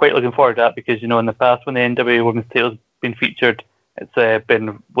 And I'm quite looking forward to that because, in the past when the NWA Women's title's been featured, it's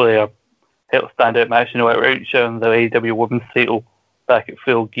been really a standout match. It outshone the AEW Women's title back at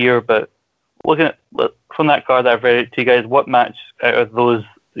Full Gear. But looking at from that card that I've read it to you guys, what match out of those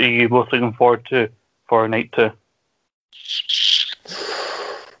are you most looking forward to for night 2?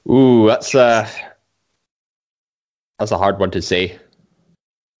 Ooh, that's a hard one to say.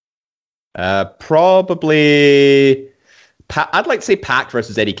 Probably, I'd like to say Pac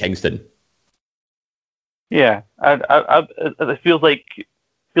versus Eddie Kingston. Yeah, it feels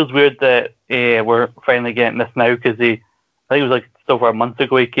weird that we're finally getting this now because I think it was like just over a month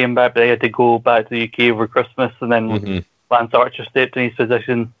ago he came back, but he had to go back to the UK over Christmas, and then Lance Archer stepped in his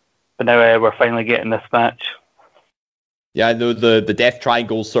position. But now we're finally getting this match. Yeah, I know the Death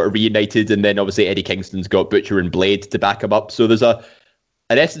Triangle's sort of reunited, and then obviously Eddie Kingston's got Butcher and Blade to back him up. So there's an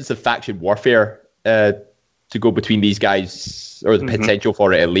essence of faction warfare to go between these guys, or the potential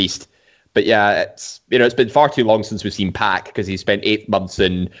for it at least. But yeah, it's been far too long since we've seen Pac because he spent 8 months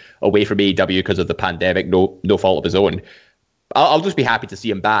away from AEW because of the pandemic, no fault of his own. I'll just be happy to see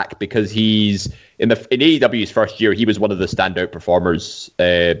him back because he's in AEW's first year. He was one of the standout performers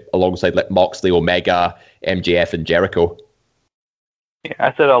alongside like Moxley, Omega, MJF, and Jericho. Yeah,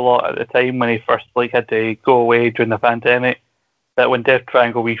 I said a lot at the time when he first had to go away during the pandemic. That when Death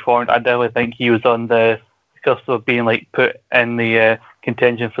Triangle reformed, I definitely think he was on the cusp of being put in the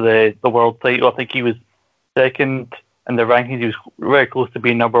contention for the world title. I think he was second in the rankings. He was very close to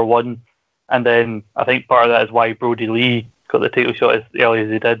being number 1. And then I think part of that is why Brody Lee got the title shot as early as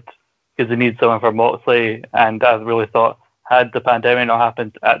he did, because they need someone for Moxley. And I really thought, had the pandemic not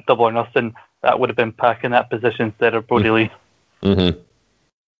happened at Double or Nothing, that would have been Pac in that position instead of Brody Lee. Mm-hmm.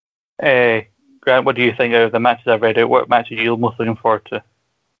 Grant, what do you think of the matches I've read out? What match are you most looking forward to?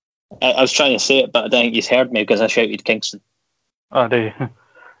 I was trying to say it, but I don't think you heard me because I shouted Kingston. Oh, do you?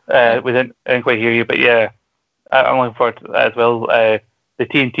 We didn't quite hear you, but yeah, I'm looking forward to that as well. The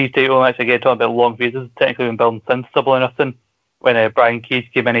TNT title match, again, talking about long phases, technically been building since Double or Nothing. When Brian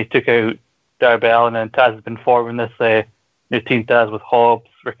Cage came in, he took out Darby Allin, and Taz has been forming this new Team Taz with Hobbs,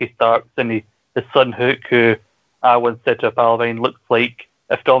 Ricky Starks, and his son Hook, who I once said to a pal of mine, looks like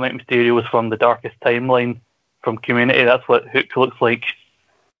if Dominic Mysterio was from the Darkest Timeline from Community, that's what Hook looks like.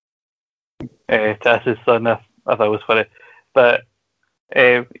 Taz's son, I thought it was funny. But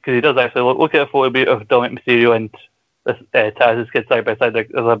because he does actually look at a photo of Dominic Mysterio and Taz's kid side by side, there's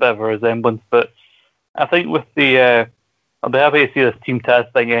a bit of a resemblance. But I think with I'll be happy to see this Team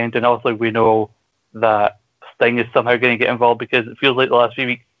Taz thing end, and also we know that Sting is somehow going to get involved because it feels like the last few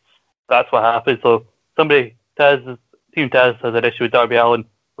weeks that's what happened. So Team Taz has an issue with Darby Allin,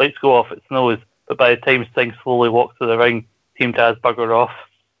 lights go off, it snows, but by the time Sting slowly walks to the ring, Team Taz bugger off.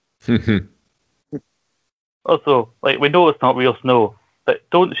 Also, we know it's not real snow, but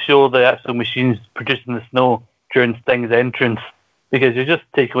don't show the actual machines producing the snow during Sting's entrance, because you're just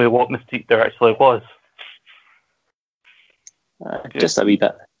taking away what mystique there actually was. Just a wee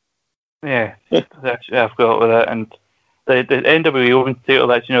bit. Yeah, I've got with that. And the NWA Women's title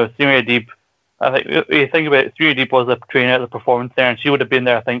match, Serena Deeb, I think if you think about it, Serena Deeb was a trainer at the Performance Center, and she would have been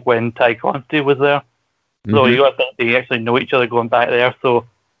there, I think, when Ty Conti was there. Mm-hmm. So you got to think they actually know each other going back there. So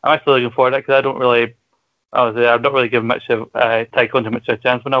I'm actually looking forward to it because I've not really given much of Ty Conti much of a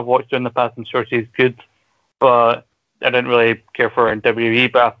chance when I've watched her in the past. I'm sure she's good, but I didn't really care for her in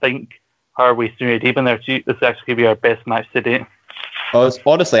WWE. But I think her with Serena Deeb in there, this actually could be our best match to date.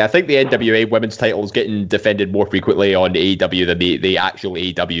 Honestly, I think the NWA Women's title is getting defended more frequently on AEW than the actual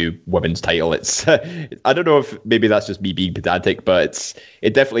AEW Women's title. It's I don't know if maybe that's just me being pedantic, but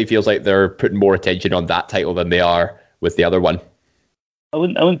it definitely feels like they're putting more attention on that title than they are with the other one. I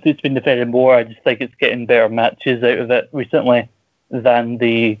wouldn't say it's been defended more. I just think it's getting better matches out of it recently than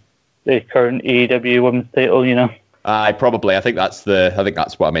the current AEW Women's title. I think that's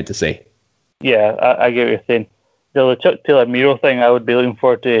what I meant to say. Yeah, I get what you're saying. The Chuck Taylor Miro thing, I would be looking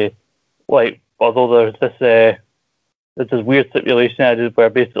forward to. Although there's this weird stipulation added where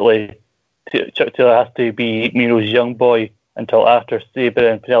basically Chuck Taylor has to be Miro's young boy until after Sabre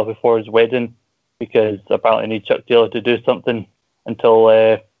and Penelope Ford's wedding, because apparently they need Chuck Taylor to do something until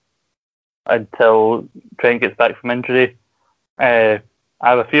Trent gets back from injury. I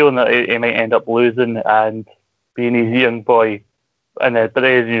have a feeling that he might end up losing and being his young boy, but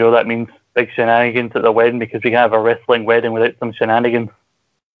that means big shenanigans at the wedding, because we can have a wrestling wedding without some shenanigans.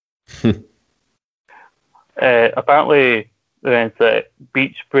 Apparently,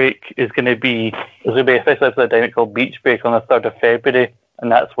 Beach Break there's going to be a special episode of Dynamite called Beach Break on the 3rd of February,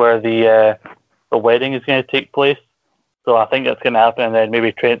 and that's where the wedding is going to take place. So I think that's going to happen, and then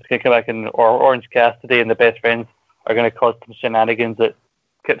maybe Trent's going to come back, or Orange Cassidy and the Best Friends are going to cause some shenanigans at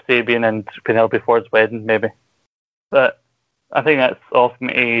Kip Sabian and Penelope Ford's wedding, maybe. But I think that's all from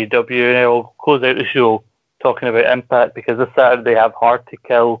AEW, and I'll close out the show talking about Impact, because this Saturday they have Hard to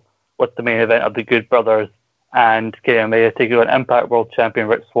Kill with the main event of the Good Brothers and Kenny Omega taking on Impact World Champion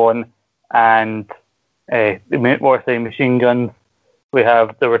Rich Swann and the Morrissey Machine Guns. We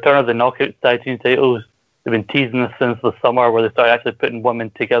have the return of the Knockouts Tag Team titles. They've been teasing this since the summer, where they started actually putting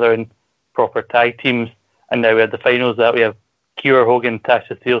women together in proper tag teams, and now we have the finals that we have Kiera Hogan and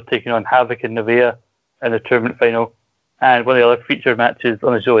Tasha Steelz taking on Havoc and Nevaeh in the tournament final. And one of the other featured matches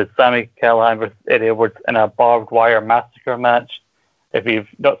on the show is Sami Callihan versus Eddie Edwards in a barbed wire massacre match. If you've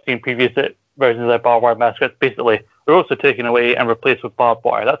not seen previous versions of that barbed wire massacre, it's basically they're also taken away and replaced with barbed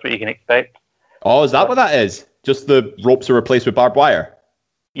wire. That's what you can expect. Oh, is that what that is? Just the ropes are replaced with barbed wire?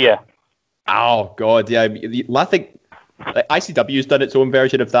 Yeah. Oh, God, yeah. I think ICW's done its own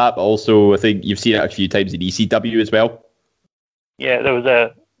version of that, but also I think you've seen it a few times in ECW as well. Yeah, there was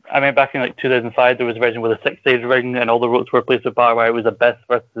back in 2005, there was a version with a 6-sided ring and all the ropes were replaced with barbed wire. It was Abyss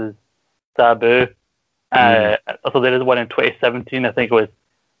versus Sabu. Also, there is one in 2017. I think it was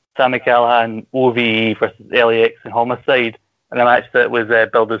Sami Callihan, OVE versus LAX and Homicide. And a match that was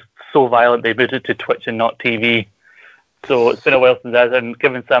billed as so violent they moved it to Twitch and not TV. So it's been a while since that. And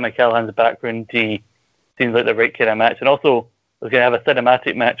given Sami Callihan's background, he seems like the right kind of match. And also, we're going to have a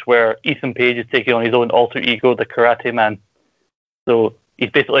cinematic match where Ethan Page is taking on his own alter ego, the Karate Man. So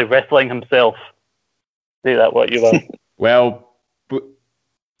he's basically wrestling himself. Say that what you will. Well,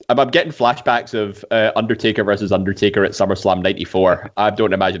 I'm getting flashbacks of Undertaker versus Undertaker at SummerSlam 94. I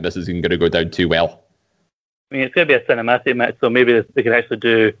don't imagine this is going to go down too well. I mean, it's going to be a cinematic match, so maybe they can actually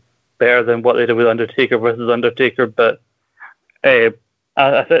do better than what they did with Undertaker versus Undertaker. But I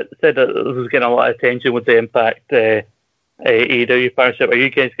said that this was getting a lot of attention with the Impact AEW partnership. Are you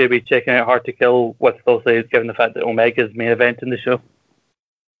guys going to be checking out Hard to Kill with also given the fact that Omega's main event in the show?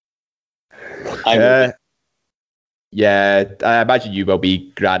 Yeah, I imagine you will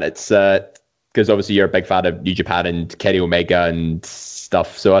be, Grant. It's because obviously you're a big fan of New Japan and Kenny Omega and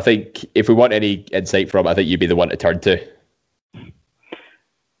stuff. So I think if we want any insight from it, I think you'd be the one to turn to.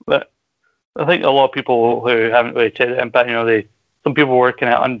 But I think a lot of people who haven't really checked Impact, some people were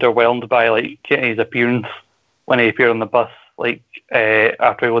kind of underwhelmed by like Kenny's appearance when he appeared on the bus, like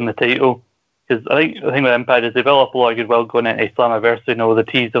after he won the title. Because I think the thing with Impact is they developed a lot of goodwill going into Slammiversary. The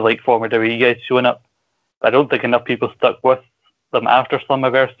tease of like former WWE guys showing up. But I don't think enough people stuck with them after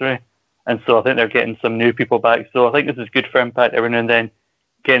Slammiversary, and so I think they're getting some new people back. So I think this is good for Impact every now and then,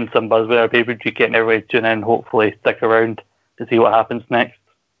 getting some buzz with our pay-per-view, getting everybody to tune in, hopefully stick around to see what happens next.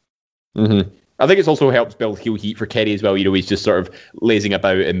 Mm-hmm. I think it's also helps build heel heat for Kenny as well. He's just sort of lazing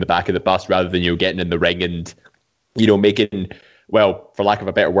about in the back of the bus rather than getting in the ring and making, well, for lack of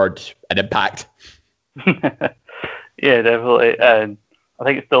a better word, an impact. Yeah, definitely. And I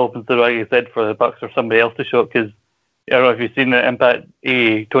think it still opens the door, like you said, for the Bucks or somebody else to show up, because I don't know if you've seen the Impact,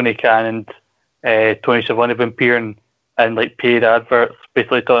 Tony Khan and Tony Schiavone have been appearing in like paid adverts,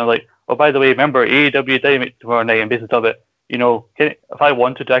 basically talking like, oh, by the way, remember AEW Dynamite tomorrow night, and basically talking about, if I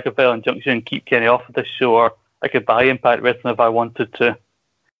wanted to, I could file an injunction and keep Kenny off of this show, or I could buy Impact Wrestling if I wanted to,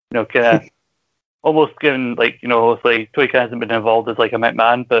 kind of almost given, it's like Tony Khan hasn't been involved as like a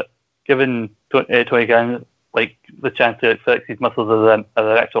McMahon, but given Tony Khan like the chance to flex his muscles as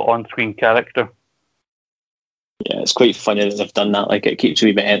an actual on-screen character. Yeah, it's quite funny that they've done that. Like, it keeps you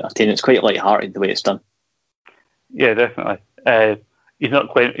a bit entertaining. It's quite light-hearted the way it's done. Yeah, definitely. He's not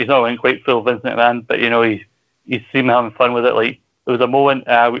quite full Vince McMahon, but he's seemed having fun with it. Like, there was a moment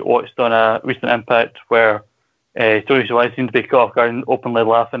we watched on a recent Impact where Tony Schiavone seemed to be caught off guard and openly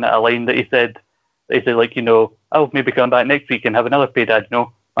laughing at a line that he said. They said, I'll maybe come back next week and have another paid ad.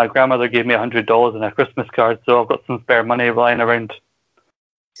 My grandmother gave me $100 and a Christmas card, so I've got some spare money lying around.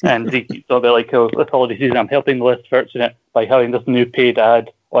 And he keeps on about this holiday season, I'm helping the less fortunate by having this new paid ad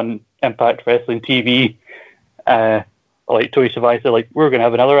on Impact Wrestling TV. Like Tony Schiavone said, we're going to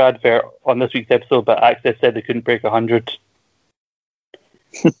have another advert on this week's episode, but Access said they couldn't break 100.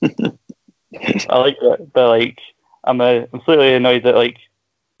 I like that, but I'm slightly annoyed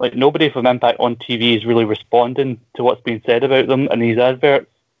that nobody from Impact on TV is really responding to what's being said about them in these adverts.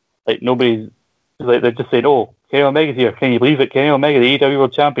 Nobody's they're just saying, "Oh, Kenny Omega's here. Can you believe it? Kenny Omega, the AEW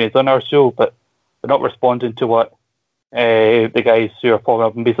World Champion, is on our show," but they're not responding to what the guys who are following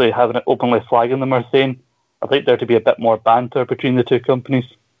up and basically having it openly flagging them are saying. I'd like there to be a bit more banter between the two companies.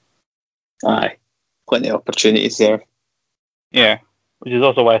 Aye, plenty of opportunities there. Yeah, which is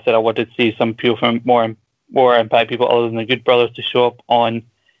also why I said I wanted to see some people from more Impact people other than the Good Brothers to show up on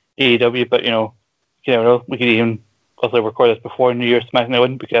AEW. But you never know. We could even possibly record this before New Year's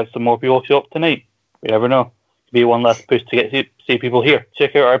SmackDown. We could have some more people show up tonight. We never know. Could be one last push to get see people here.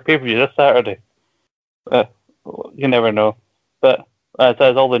 Check out our pay-per-view this Saturday. You never know. But that's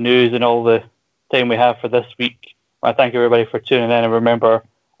all the news and all the time we have for this week. I thank everybody for tuning in, and remember,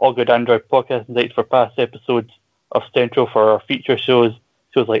 All Good Android podcast insights for past episodes of Central for our feature shows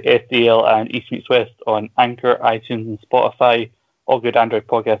like SDL and East Meets West on Anchor, iTunes, and Spotify. All Good Android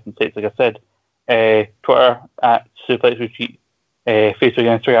podcast insights, like I said. Twitter at Suplex Retreat, Facebook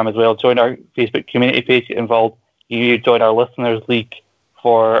and Instagram as well. Join our Facebook community page, get involved. You join our listeners league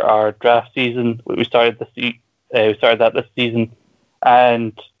for our draft season. We started that this season,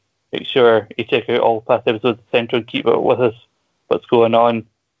 and make sure you check out all past episodes of Central and keep it with us. What's going on?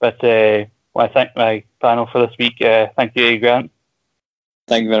 But I thank my panel for this week. Thank you, Grant.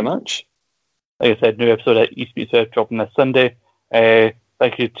 Thank you very much. Like I said, new episode at East Meets West dropping this Sunday.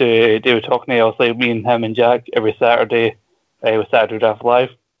 Thank you to David Hockney. Also, me and him and Jack every Saturday with Saturday Draft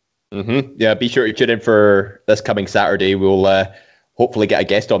Live. Mm-hmm. Yeah, be sure to tune in for this coming Saturday. We'll hopefully get a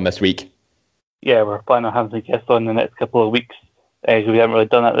guest on this week. Yeah, we're planning on having a guest on in the next couple of weeks. We haven't really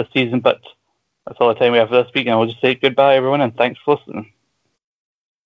done that this season, but that's all the time we have for this week. And we'll just say goodbye, everyone, and thanks for listening.